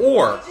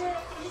or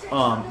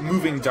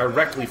moving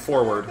directly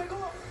forward.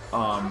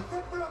 Let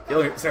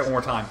me say it one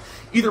more time.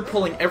 Either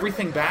pulling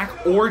everything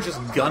back or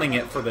just gunning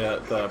it for the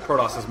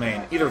Protoss'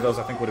 main. Either of those,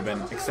 I think, would have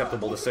been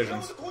acceptable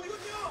decisions.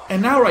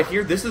 And now right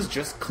here, this is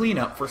just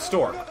cleanup for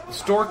Stork.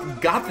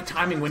 Stork got the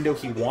timing window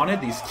he wanted.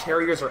 These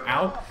carriers are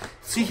out.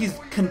 See, he's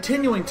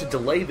continuing to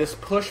delay this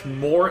push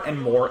more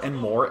and more and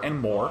more and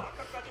more.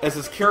 As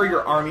his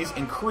carrier armies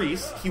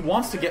increase, he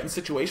wants to get in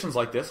situations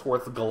like this where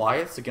it's the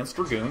Goliaths against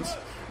Dragoons.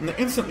 And the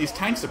instant these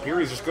tanks appear,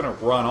 he's just going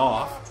to run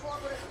off.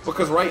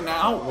 Because right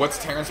now, what's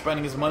Terran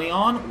spending his money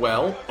on?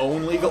 Well,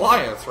 only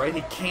Goliaths, right?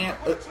 He can't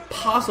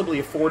possibly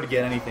afford to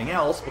get anything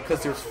else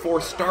because there's 4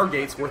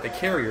 Stargates worth of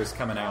carriers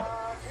coming out.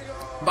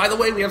 By the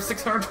way, we have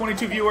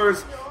 622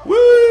 viewers.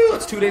 Woo!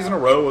 That's 2 days in a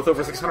row with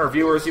over 600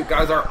 viewers. You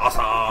guys are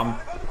awesome.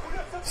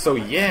 So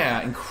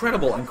yeah,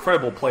 incredible,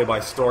 incredible play by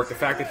Stork. The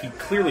fact that he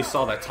clearly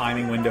saw that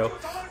timing window.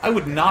 I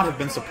would not have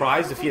been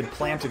surprised if he had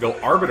planned to go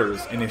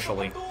Arbiters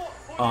initially.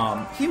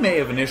 He may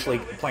have initially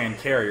planned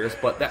carriers,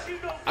 but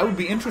I would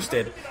be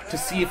interested to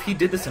see if he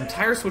did this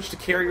entire switch to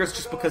carriers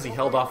just because he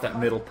held off that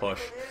middle push.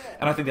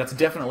 And I think that's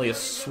definitely a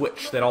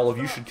switch that all of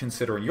you should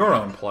consider in your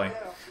own play.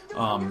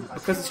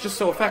 Because it's just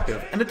so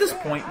effective. And at this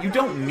point, you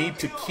don't need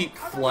to keep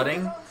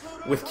flooding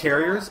with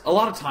carriers, a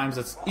lot of times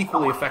it's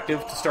equally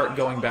effective to start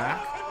going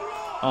back.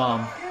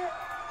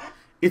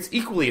 It's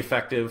equally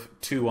effective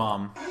to,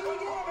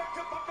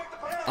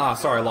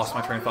 sorry, I lost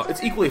my train of thought.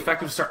 It's equally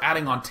effective to start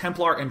adding on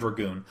Templar and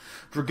Dragoon.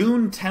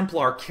 Dragoon,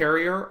 Templar,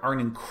 Carrier are an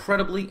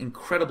incredibly,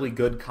 incredibly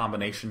good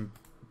combination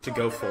to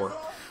go for.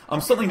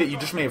 Something that you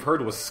just may have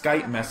heard was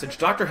Skype message.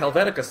 Dr.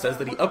 Helvetica says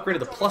that he upgraded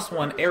the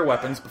 +1 air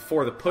weapons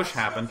before the push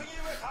happened.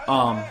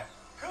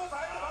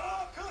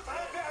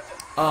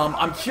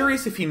 I'm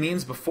curious if he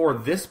means before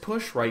this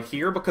push right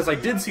here, because I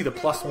did see the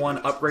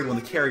 +1 upgrade when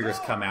the carriers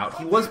come out.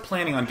 He was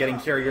planning on getting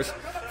carriers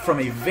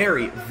from a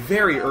very,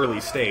 very early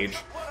stage.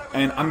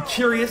 And I'm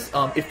curious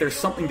if there's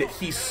something that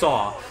he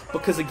saw,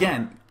 because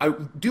again, I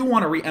do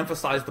want to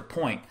re-emphasize the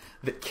point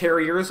that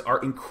carriers are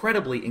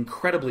incredibly,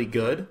 incredibly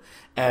good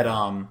at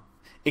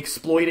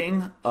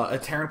exploiting a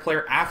Terran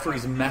player after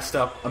he's messed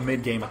up a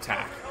mid-game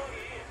attack.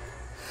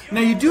 Now,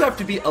 you do have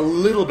to be a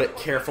little bit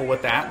careful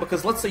with that,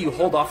 because let's say you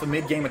hold off a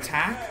mid-game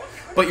attack,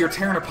 but your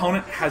Terran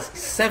opponent has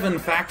 7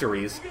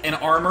 factories, an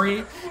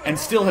armory, and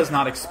still has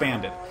not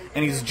expanded,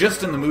 and he's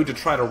just in the mood to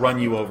try to run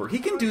you over. He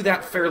can do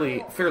that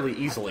fairly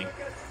easily.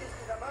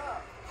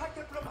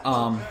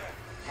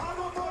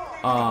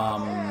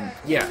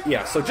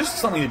 Yeah, so just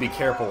something to be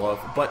careful of,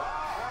 but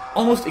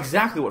almost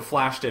exactly what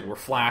Flash did, where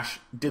Flash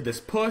did this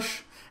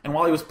push, and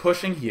while he was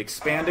pushing, he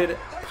expanded.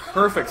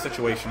 Perfect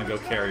situation to go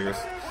carriers.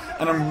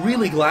 And I'm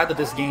really glad that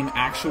this game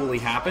actually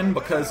happened,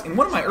 because in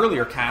one of my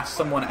earlier casts,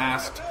 someone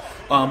asked,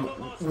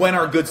 when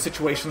are good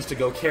situations to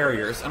go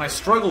carriers? And I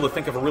struggle to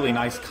think of a really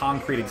nice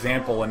concrete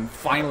example, and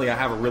finally I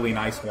have a really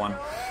nice one.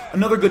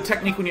 Another good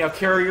technique when you have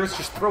carriers,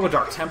 just throw a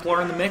Dark Templar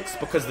in the mix,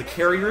 because the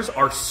carriers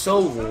are so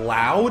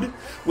loud,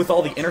 with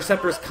all the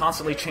interceptors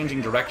constantly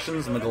changing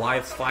directions and the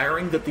Goliaths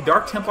firing, that the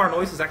Dark Templar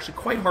noise is actually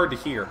quite hard to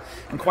hear,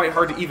 and quite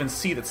hard to even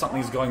see that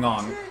something's going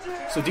on.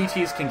 So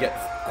DTs can get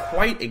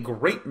quite a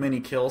great mini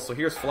kill. So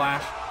here's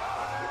Flash.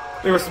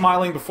 They were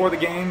smiling before the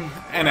game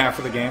and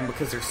after the game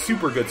because they're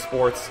super good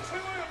sports.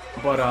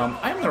 But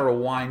I'm going to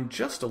rewind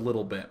just a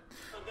little bit.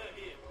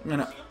 I'm going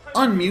to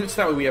unmute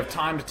so that way we have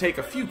time to take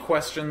a few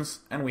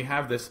questions, and we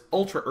have this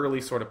ultra early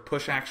sort of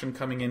push action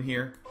coming in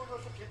here.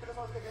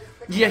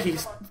 Yeah, he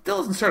still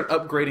hasn't started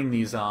upgrading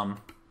these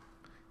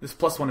this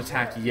 +1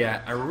 attack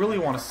yet. I really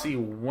want to see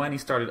when he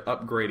started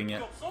upgrading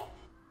it.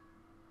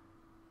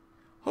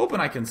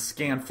 Hoping I can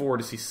scan forward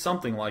to see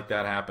something like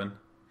that happen.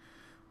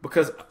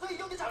 Because,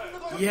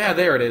 yeah,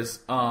 there it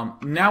is.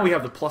 Now we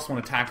have the +1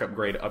 attack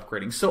upgrade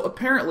upgrading. So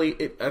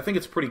apparently, I think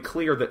it's pretty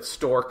clear that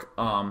Stork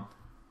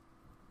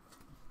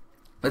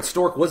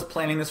was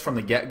planning this from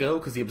the get-go,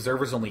 because the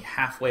observer's only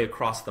halfway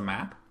across the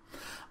map.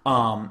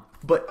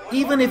 But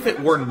even if it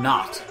were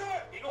not,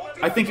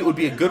 I think it would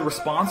be a good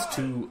response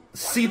to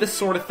see this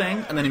sort of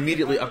thing and then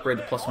immediately upgrade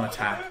the +1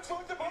 attack.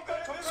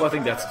 So I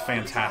think that's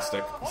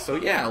fantastic. So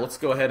yeah, let's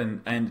go ahead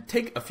and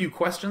take a few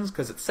questions,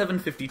 because it's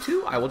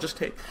 7:52. I will just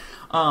take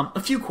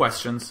a few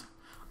questions.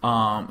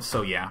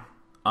 So yeah,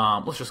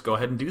 let's just go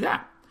ahead and do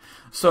that.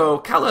 So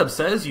Caleb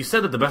says, you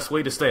said that the best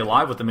way to stay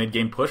alive with the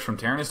mid-game push from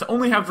Terran is to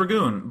only have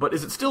Dragoon, but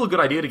is it still a good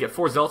idea to get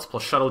 4 Zealots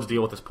plus Shuttle to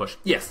deal with this push?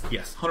 Yes,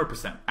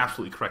 100%,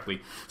 absolutely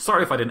correctly.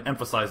 Sorry if I didn't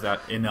emphasize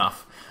that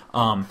enough.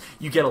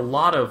 You get a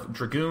lot of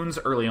Dragoons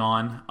early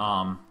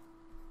on,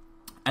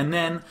 and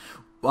then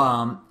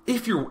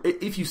if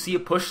you see a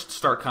push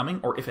start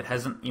coming, or if it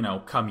hasn't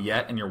come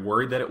yet and you're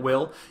worried that it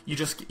will,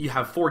 you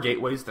have 4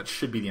 gateways. That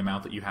should be the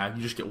amount that you have.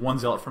 You just get 1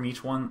 Zealot from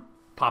each one,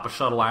 pop a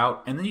Shuttle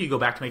out, and then you go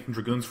back to making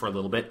Dragoons for a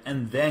little bit,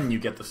 and then you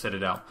get the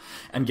Citadel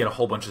and get a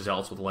whole bunch of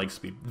Zealots with leg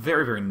speed.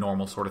 Very, very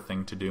normal sort of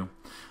thing to do.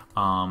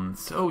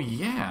 So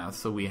yeah,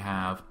 so we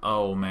have,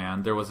 oh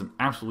man, there was an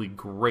absolutely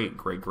great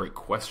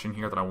question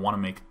here that I want to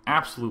make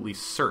absolutely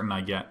certain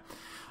I get.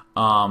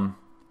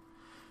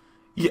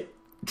 Yeah.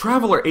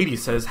 Traveler80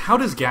 says, how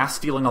does gas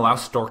stealing allow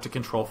Stork to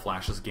control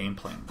Flash's game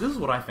plan? This is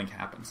what I think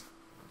happens.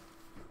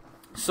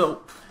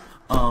 So,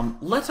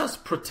 let us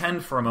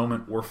pretend for a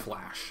moment we're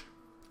Flash.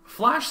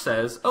 Flash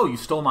says, oh, you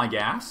stole my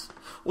gas?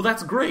 Well,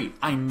 that's great.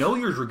 I know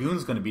your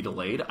Dragoon's going to be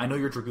delayed. I know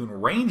your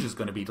Dragoon range is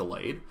going to be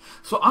delayed.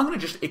 So I'm going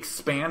to just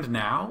expand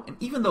now, and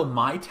even though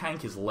my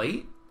tank is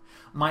late,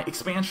 my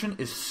expansion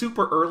is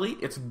super early.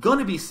 It's going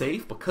to be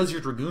safe because your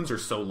Dragoons are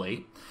so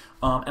late.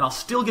 And I'll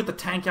still get the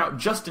tank out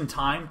just in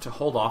time to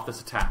hold off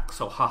this attack.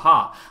 So,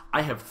 haha,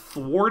 I have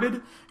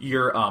thwarted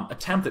your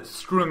attempt at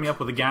screwing me up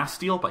with a gas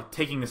steal by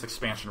taking this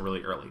expansion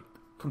really early.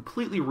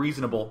 Completely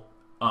reasonable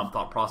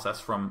thought process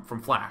from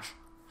Flash.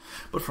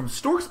 But from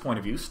Stork's point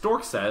of view,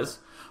 Stork says,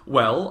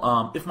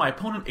 well, if my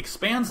opponent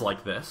expands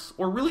like this,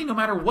 or really no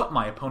matter what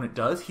my opponent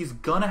does, he's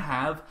going to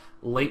have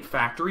late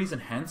factories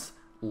and hence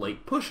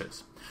late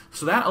pushes.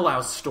 So that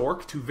allows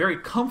Stork to very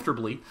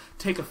comfortably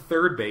take a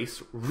 3rd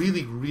base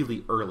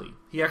really early.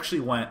 He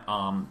actually went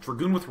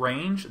Dragoon with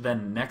range,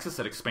 then Nexus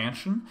at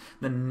expansion,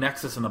 then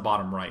Nexus in the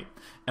bottom right.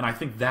 And I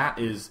think that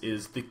is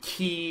the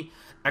key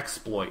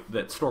exploit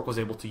that Stork was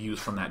able to use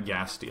from that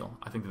gas steal.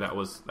 I think that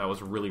was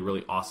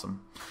really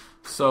awesome.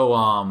 So,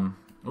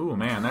 ooh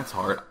man, that's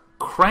hard.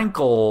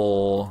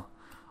 Crankle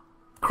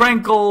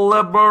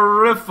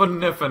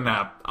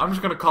Crankle-lebarifanifanap. I'm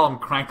just going to call him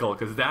Crankle,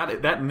 because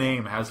that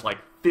name has like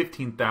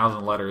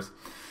 15,000 letters.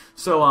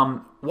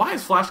 So, why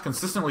is Flash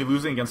consistently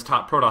losing against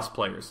top Protoss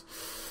players?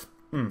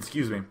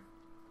 Excuse me.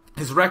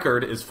 His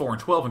record is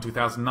 4-12 in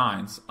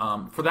 2009's.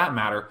 For that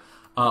matter,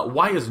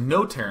 why is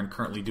no Terran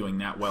currently doing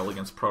that well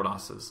against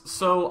Protosses?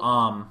 So,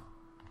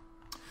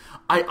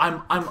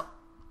 I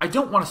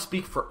don't want to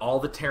speak for all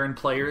the Terran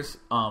players.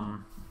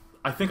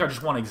 I think I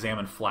just want to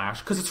examine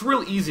Flash, because it's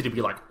real easy to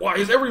be like, why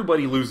is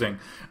everybody losing?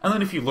 And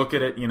then if you look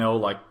at it, you know,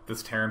 like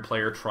this Terran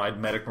player tried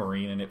Medic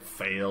Marine and it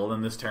failed,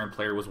 and this Terran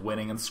player was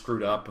winning and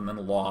screwed up and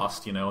then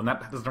lost, you know, and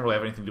that doesn't really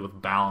have anything to do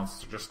with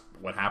balance, it's just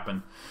what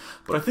happened.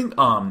 But I think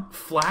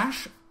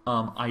Flash,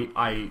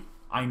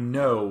 I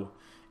know,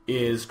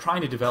 is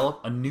trying to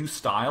develop a new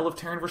style of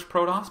Terran versus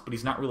Protoss, but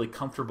he's not really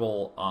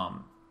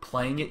comfortable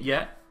playing it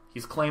yet.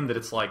 He's claimed that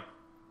it's like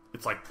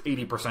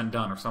 80%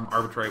 done or some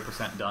arbitrary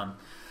percent done.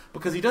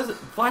 Because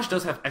Flash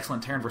does have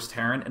excellent Terran versus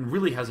Terran, and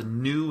really has a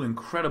new,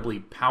 incredibly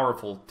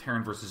powerful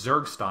Terran versus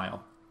Zerg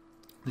style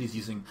that he's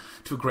using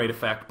to a great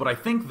effect. But I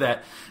think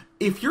that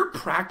if you're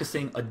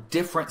practicing a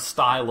different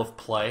style of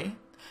play,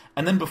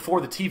 and then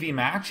before the TV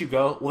match you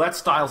go, well, that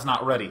style's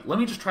not ready. Let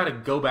me just try to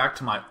go back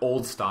to my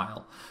old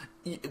style.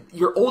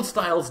 Your old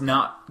style's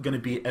not going to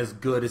be as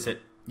good as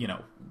it, you know,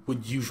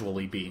 would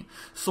usually be.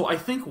 So I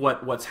think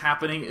what's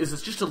happening is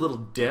it's just a little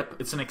dip.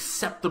 It's an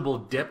acceptable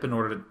dip in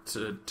order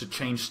to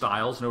change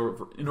styles,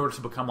 in order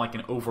to become like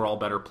an overall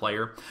better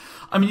player.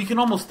 I mean, you can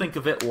almost think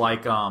of it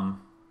like,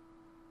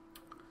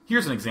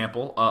 here's an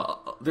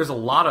example. There's a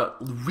lot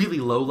of really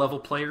low-level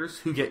players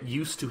who get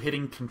used to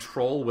hitting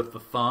Control with the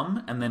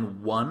thumb and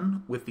then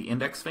 1 with the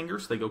index finger,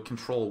 so they go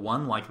Control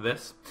 1 like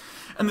this.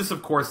 And this,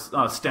 of course,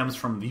 stems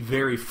from the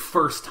very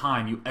first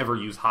time you ever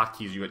use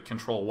hotkeys, you hit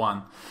Control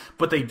 1.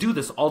 But they do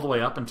this all the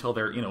way up until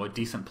they're, you know, a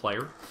decent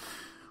player.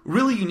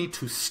 Really, you need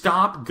to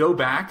stop, go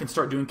back, and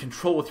start doing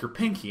Control with your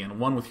pinky and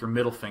 1 with your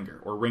middle finger,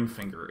 or ring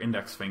finger, or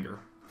index finger,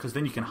 because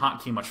then you can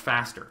hotkey much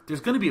faster.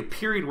 There's going to be a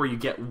period where you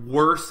get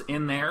worse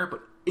in there,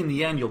 but in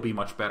the end, you'll be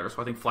much better.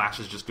 So I think Flash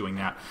is just doing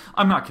that.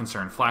 I'm not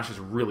concerned. Flash is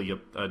really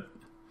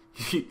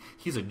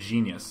he's a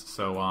genius.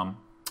 So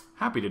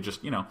happy to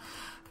just, you know,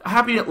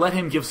 happy to let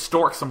him give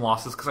Stork some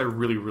losses, because I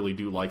really, really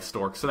do like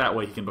Stork. So that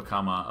way he can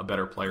become a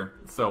better player.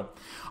 So,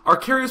 are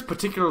carriers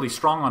particularly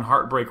strong on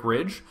Heartbreak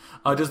Ridge?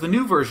 Does the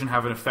new version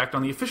have an effect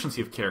on the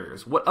efficiency of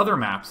carriers? What other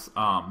maps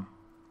are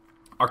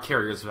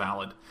carriers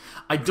valid?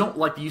 I don't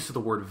like the use of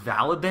the word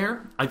valid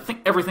there. I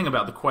think everything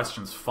about the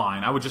question's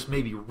fine. I would just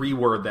maybe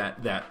reword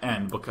that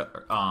end, because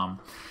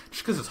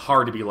just because it's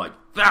hard to be like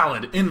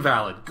valid,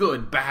 invalid,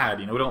 good,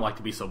 bad. You know, we don't like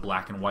to be so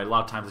black and white. A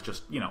lot of times it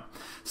just, you know,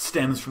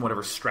 stems from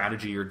whatever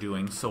strategy you're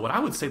doing. So what I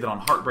would say that on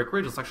Heartbreak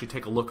Ridge, let's actually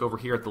take a look over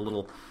here at the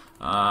little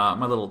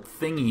my little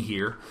thingy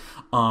here.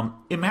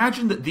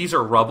 Imagine that these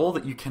are rubble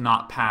that you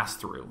cannot pass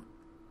through.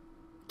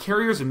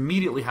 Carriers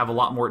immediately have a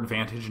lot more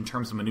advantage in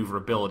terms of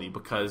maneuverability,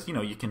 because, you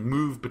know, you can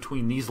move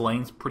between these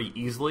lanes pretty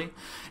easily,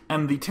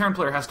 and the Terran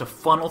player has to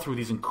funnel through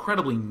these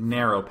incredibly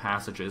narrow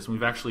passages. And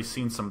we've actually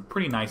seen some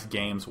pretty nice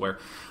games where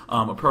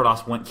a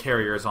Protoss went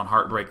carriers on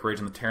Heartbreak Ridge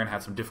and the Terran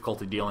had some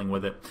difficulty dealing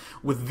with it.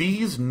 With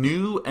these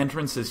new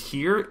entrances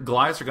here,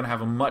 Goliaths are going to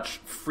have a much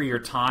freer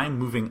time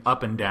moving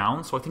up and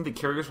down, so I think the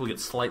carriers will get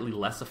slightly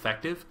less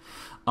effective.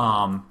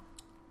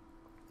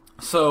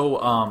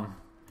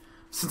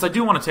 Since I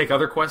do want to take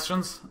other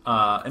questions,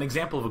 an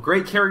example of a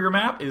great carrier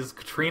map is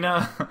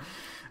Katrina.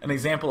 An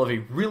example of a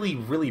really,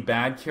 really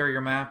bad carrier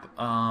map,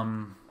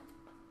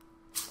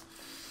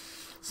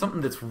 something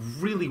that's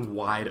really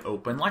wide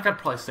open. Like, I'd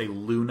probably say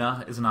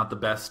Luna is not the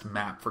best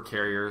map for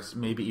carriers.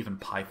 Maybe even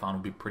Python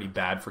would be pretty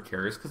bad for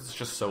carriers, because it's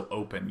just so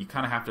open. You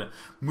kind of have to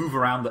move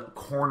around the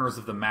corners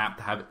of the map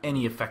to have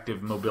any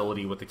effective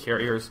mobility with the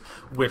carriers,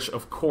 which,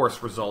 of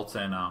course, results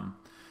in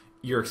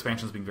your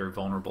expansions being very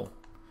vulnerable.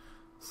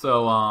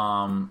 So,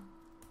 I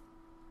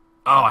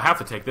have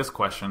to take this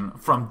question.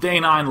 From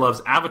Day9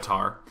 Loves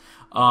Avatar.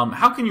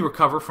 How can you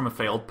recover from a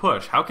failed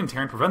push? How can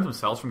Terran prevent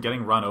themselves from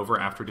getting run over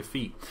after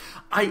defeat?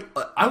 I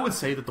would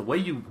say that the way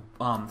you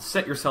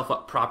set yourself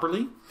up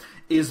properly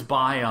is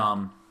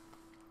by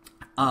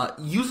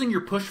using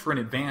your push for an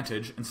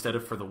advantage instead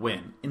of for the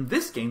win. In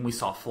this game, we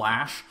saw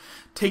Flash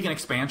take an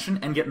expansion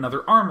and get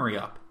another armory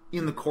up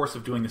in the course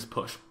of doing this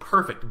push.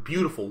 Perfect,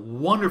 beautiful,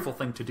 wonderful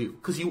thing to do.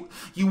 Because you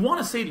want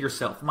to say to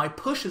yourself, my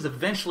push is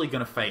eventually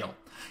going to fail.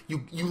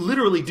 You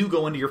literally do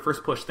go into your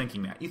first push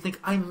thinking that. You think,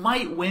 I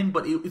might win,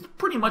 but it's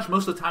pretty much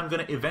most of the time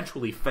going to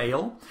eventually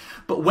fail.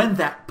 But when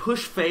that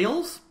push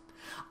fails,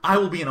 I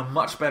will be in a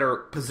much better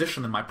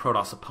position than my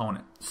Protoss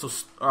opponent. So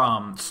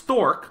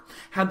Stork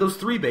had those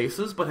 3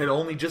 bases, but had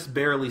only just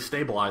barely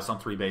stabilized on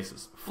 3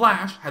 bases.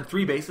 Flash had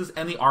 3 bases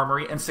and the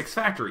armory and 6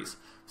 factories.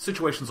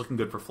 situation's looking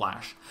good for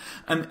Flash.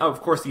 And,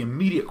 of course, the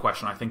immediate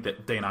question I think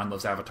that Day 9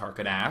 Loves Avatar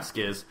could ask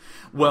is,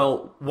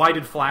 well, why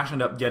did Flash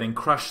end up getting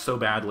crushed so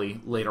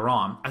badly later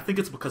on? I think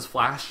it's because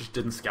Flash just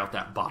didn't scout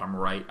that bottom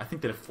right. I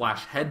think that if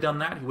Flash had done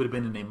that, he would have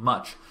been in a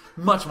much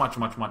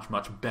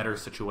better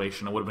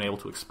situation and would have been able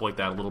to exploit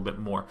that a little bit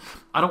more.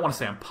 I don't want to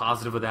say I'm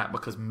positive of that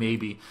because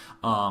maybe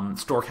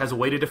Stork has a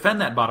way to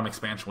defend that bottom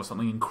expansion with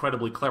something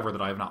incredibly clever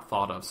that I have not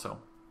thought of, so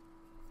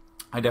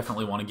I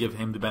definitely want to give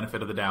him the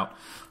benefit of the doubt.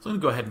 So I'm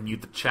going to go ahead and mute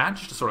the chat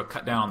just to sort of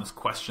cut down on this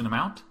question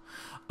amount.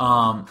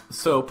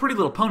 So Pretty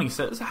Little Pony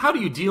says, how do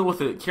you deal with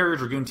the Carrier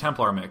Dragoon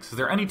Templar mix? Is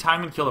there any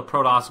time to kill the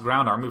Protoss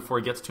ground army before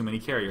he gets too many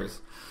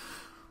carriers?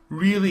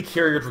 Really,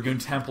 Carrier Dragoon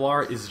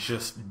Templar is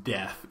just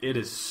death. It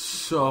is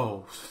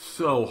so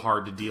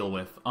hard to deal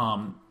with.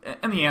 And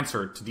the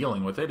answer to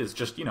dealing with it is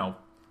just,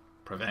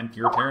 prevent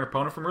your Terran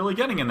opponent from really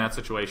getting in that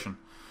situation.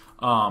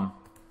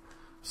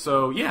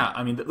 So, yeah,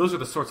 I mean, those are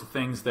the sorts of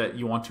things that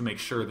you want to make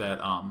sure that...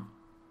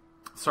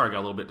 sorry, I got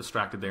a little bit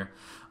distracted there.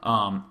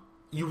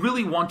 You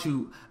really want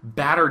to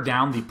batter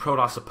down the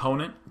Protoss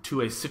opponent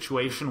to a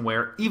situation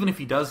where, even if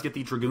he does get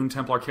the Dragoon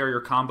Templar Carrier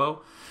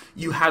combo,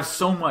 you have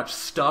so much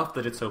stuff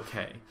that it's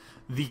okay.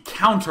 The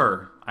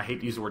counter, I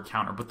hate to use the word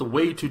counter, but the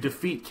way to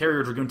defeat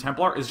Carrier Dragoon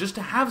Templar is just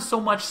to have so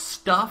much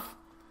stuff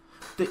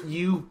that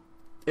you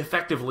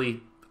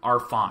effectively are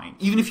fine.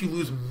 Even if you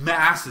lose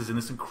masses in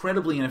this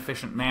incredibly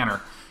inefficient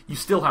manner, you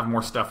still have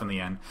more stuff in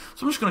the end.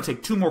 So I'm just going to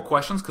take 2 more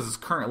questions because it's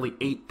currently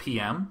 8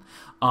 p.m.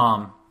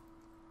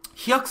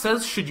 Hyuk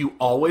says, should you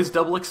always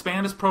double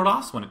expand as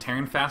Protoss when a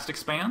Terran fast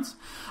expands?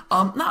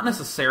 Not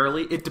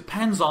necessarily. It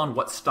depends on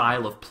what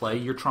style of play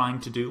you're trying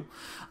to do.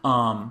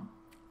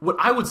 What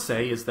I would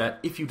say is that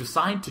if you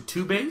decide to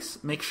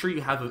 2-base, make sure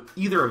you have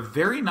either a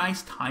very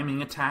nice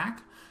timing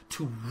attack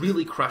to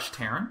really crush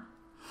Terran,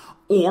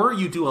 or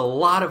you do a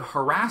lot of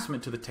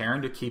harassment to the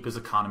Terran to keep his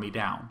economy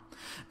down.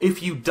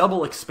 If you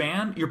double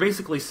expand, you're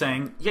basically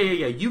saying, yeah,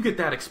 you get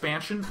that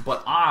expansion,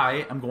 but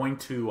I am going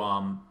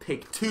to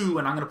take 2,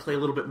 and I'm going to play a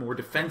little bit more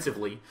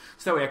defensively,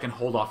 so that way I can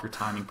hold off your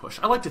timing push.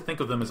 I like to think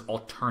of them as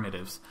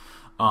alternatives.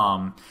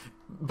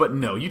 But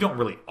no, you don't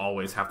really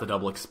always have to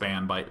double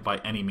expand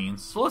by any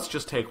means. So let's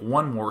just take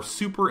one more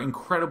super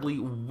incredibly,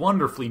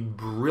 wonderfully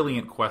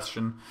brilliant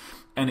question.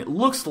 And it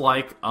looks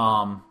like...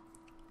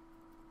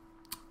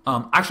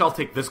 actually, I'll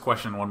take this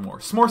question one more.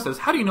 S'more says,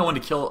 how do you know when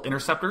to kill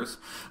interceptors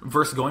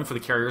versus going for the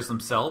carriers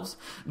themselves?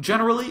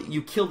 Generally,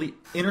 you kill the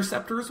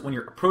interceptors when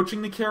you're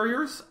approaching the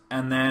carriers,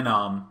 and then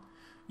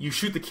you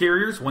shoot the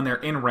carriers when they're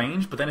in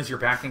range, but then as you're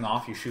backing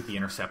off, you shoot the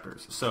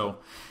interceptors. So,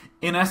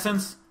 in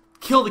essence,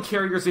 kill the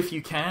carriers if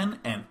you can,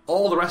 and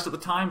all the rest of the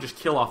time, just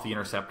kill off the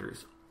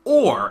interceptors.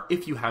 Or,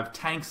 if you have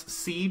tanks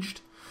sieged,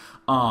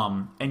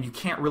 and you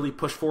can't really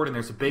push forward and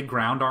there's a big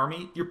ground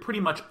army, you're pretty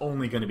much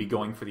only going to be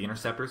going for the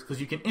interceptors because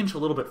you can inch a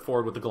little bit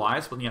forward with the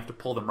Goliaths, but then you have to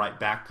pull them right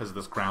back because of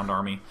this ground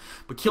army.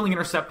 But killing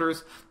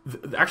interceptors,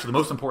 actually the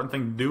most important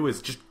thing to do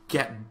is just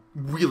get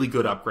really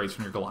good upgrades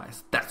from your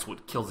Goliaths. That's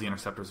what kills the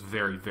interceptors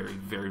very, very,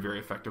 very, very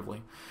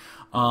effectively.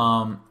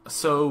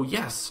 So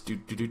yes,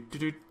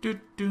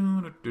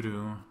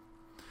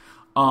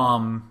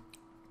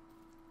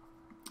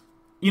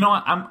 you know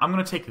what, I'm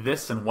going to take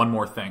this and one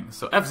more thing.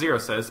 So F-Zero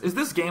says, is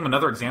this game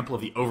another example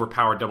of the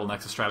overpowered double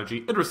Nexus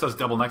strategy? Idris says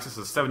double Nexus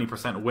is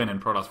 70% win in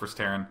Protoss vs.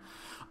 Terran.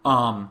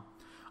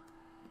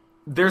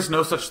 There's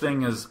no such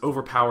thing as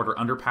overpowered or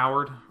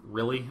underpowered,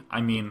 really.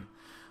 I mean,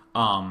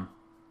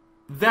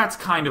 that's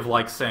kind of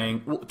like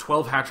saying, well,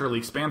 12 hatch early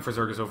expand for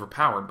Zerg is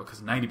overpowered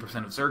because 90%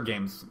 of Zerg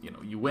games,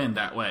 you win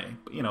that way.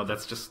 But,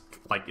 that's just,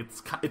 like,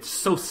 it's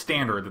so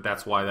standard that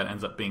that's why that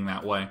ends up being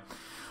that way.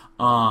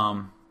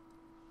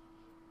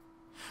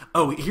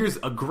 Oh, here's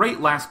a great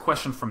last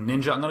question from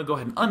Ninja. I'm going to go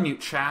ahead and unmute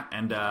chat,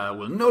 and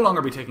we'll no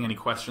longer be taking any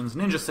questions.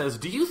 Ninja says,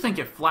 do you think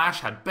if Flash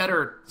had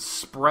better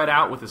spread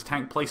out with his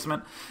tank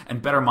placement and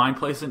better mine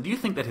placement, do you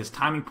think that his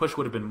timing push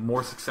would have been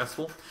more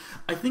successful?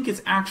 I think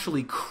it's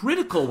actually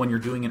critical when you're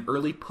doing an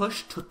early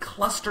push to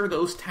cluster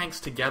those tanks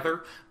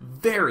together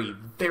very,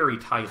 very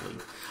tightly.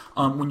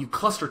 When you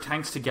cluster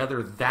tanks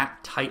together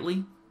that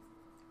tightly,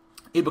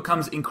 it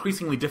becomes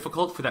increasingly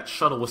difficult for that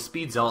shuttle with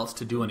speed zealots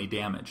to do any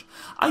damage.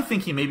 I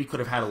think he maybe could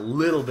have had a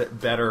little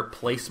bit better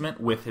placement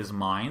with his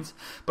mines,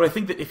 but I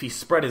think that if he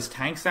spread his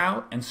tanks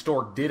out, and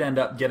Stork did end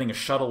up getting a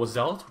shuttle with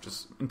zealots, which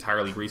is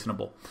entirely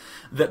reasonable,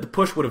 that the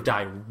push would have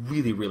died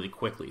really, really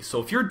quickly.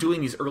 So if you're doing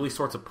these early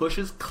sorts of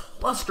pushes,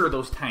 cluster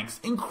those tanks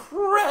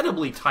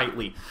incredibly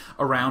tightly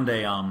around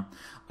a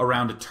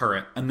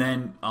turret, and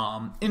then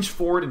inch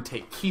forward and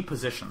take key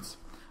positions.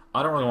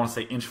 I don't really want to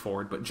say inch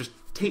forward, but just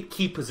take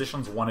key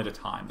positions one at a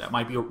time. That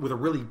might be with a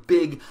really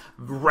big,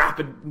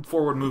 rapid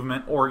forward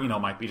movement, or,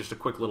 might be just a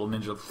quick little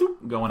ninja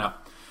going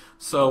up.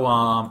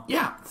 So,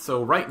 yeah.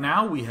 So right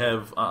now we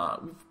have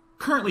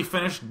currently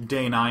finished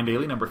Day 9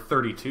 Daily, number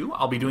 32.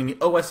 I'll be doing the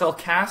OSL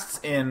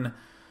casts in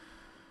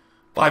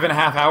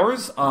 5.5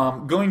 hours.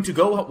 Going to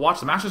go watch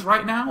the matches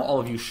right now. All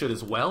of you should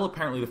as well.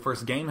 Apparently the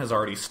first game has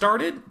already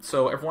started,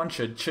 so everyone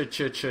should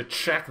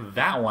check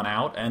that one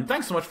out. And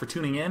thanks so much for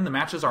tuning in. The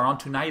matches are on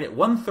tonight at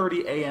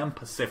 1:30 a.m.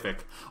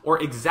 Pacific,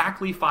 or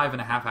exactly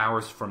 5.5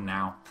 hours from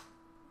now.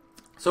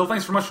 So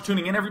thanks so much for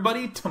tuning in,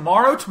 everybody.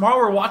 Tomorrow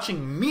we're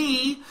watching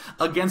me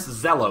against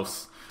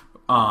Zelos.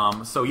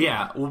 So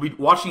yeah, we'll be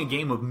watching a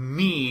game of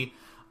me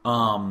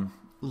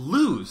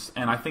lose,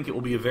 and I think it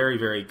will be a very,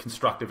 very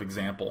constructive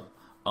example.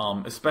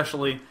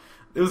 Especially,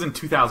 it was in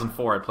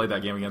 2004 I played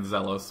that game against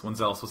Zelos, when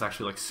Zelos was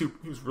actually like he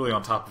was really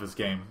on top of his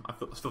game. I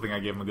still think I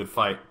gave him a good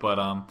fight, but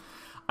I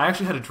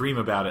actually had a dream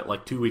about it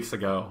like 2 weeks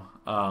ago,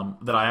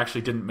 that I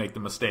actually didn't make the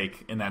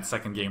mistake in that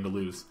second game to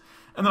lose.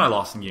 And then I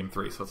lost in game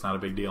 3, so it's not a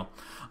big deal.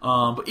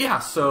 But yeah,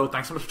 so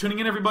thanks so much for tuning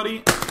in,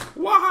 everybody.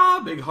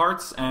 Waha! Big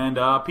hearts, and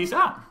peace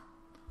out.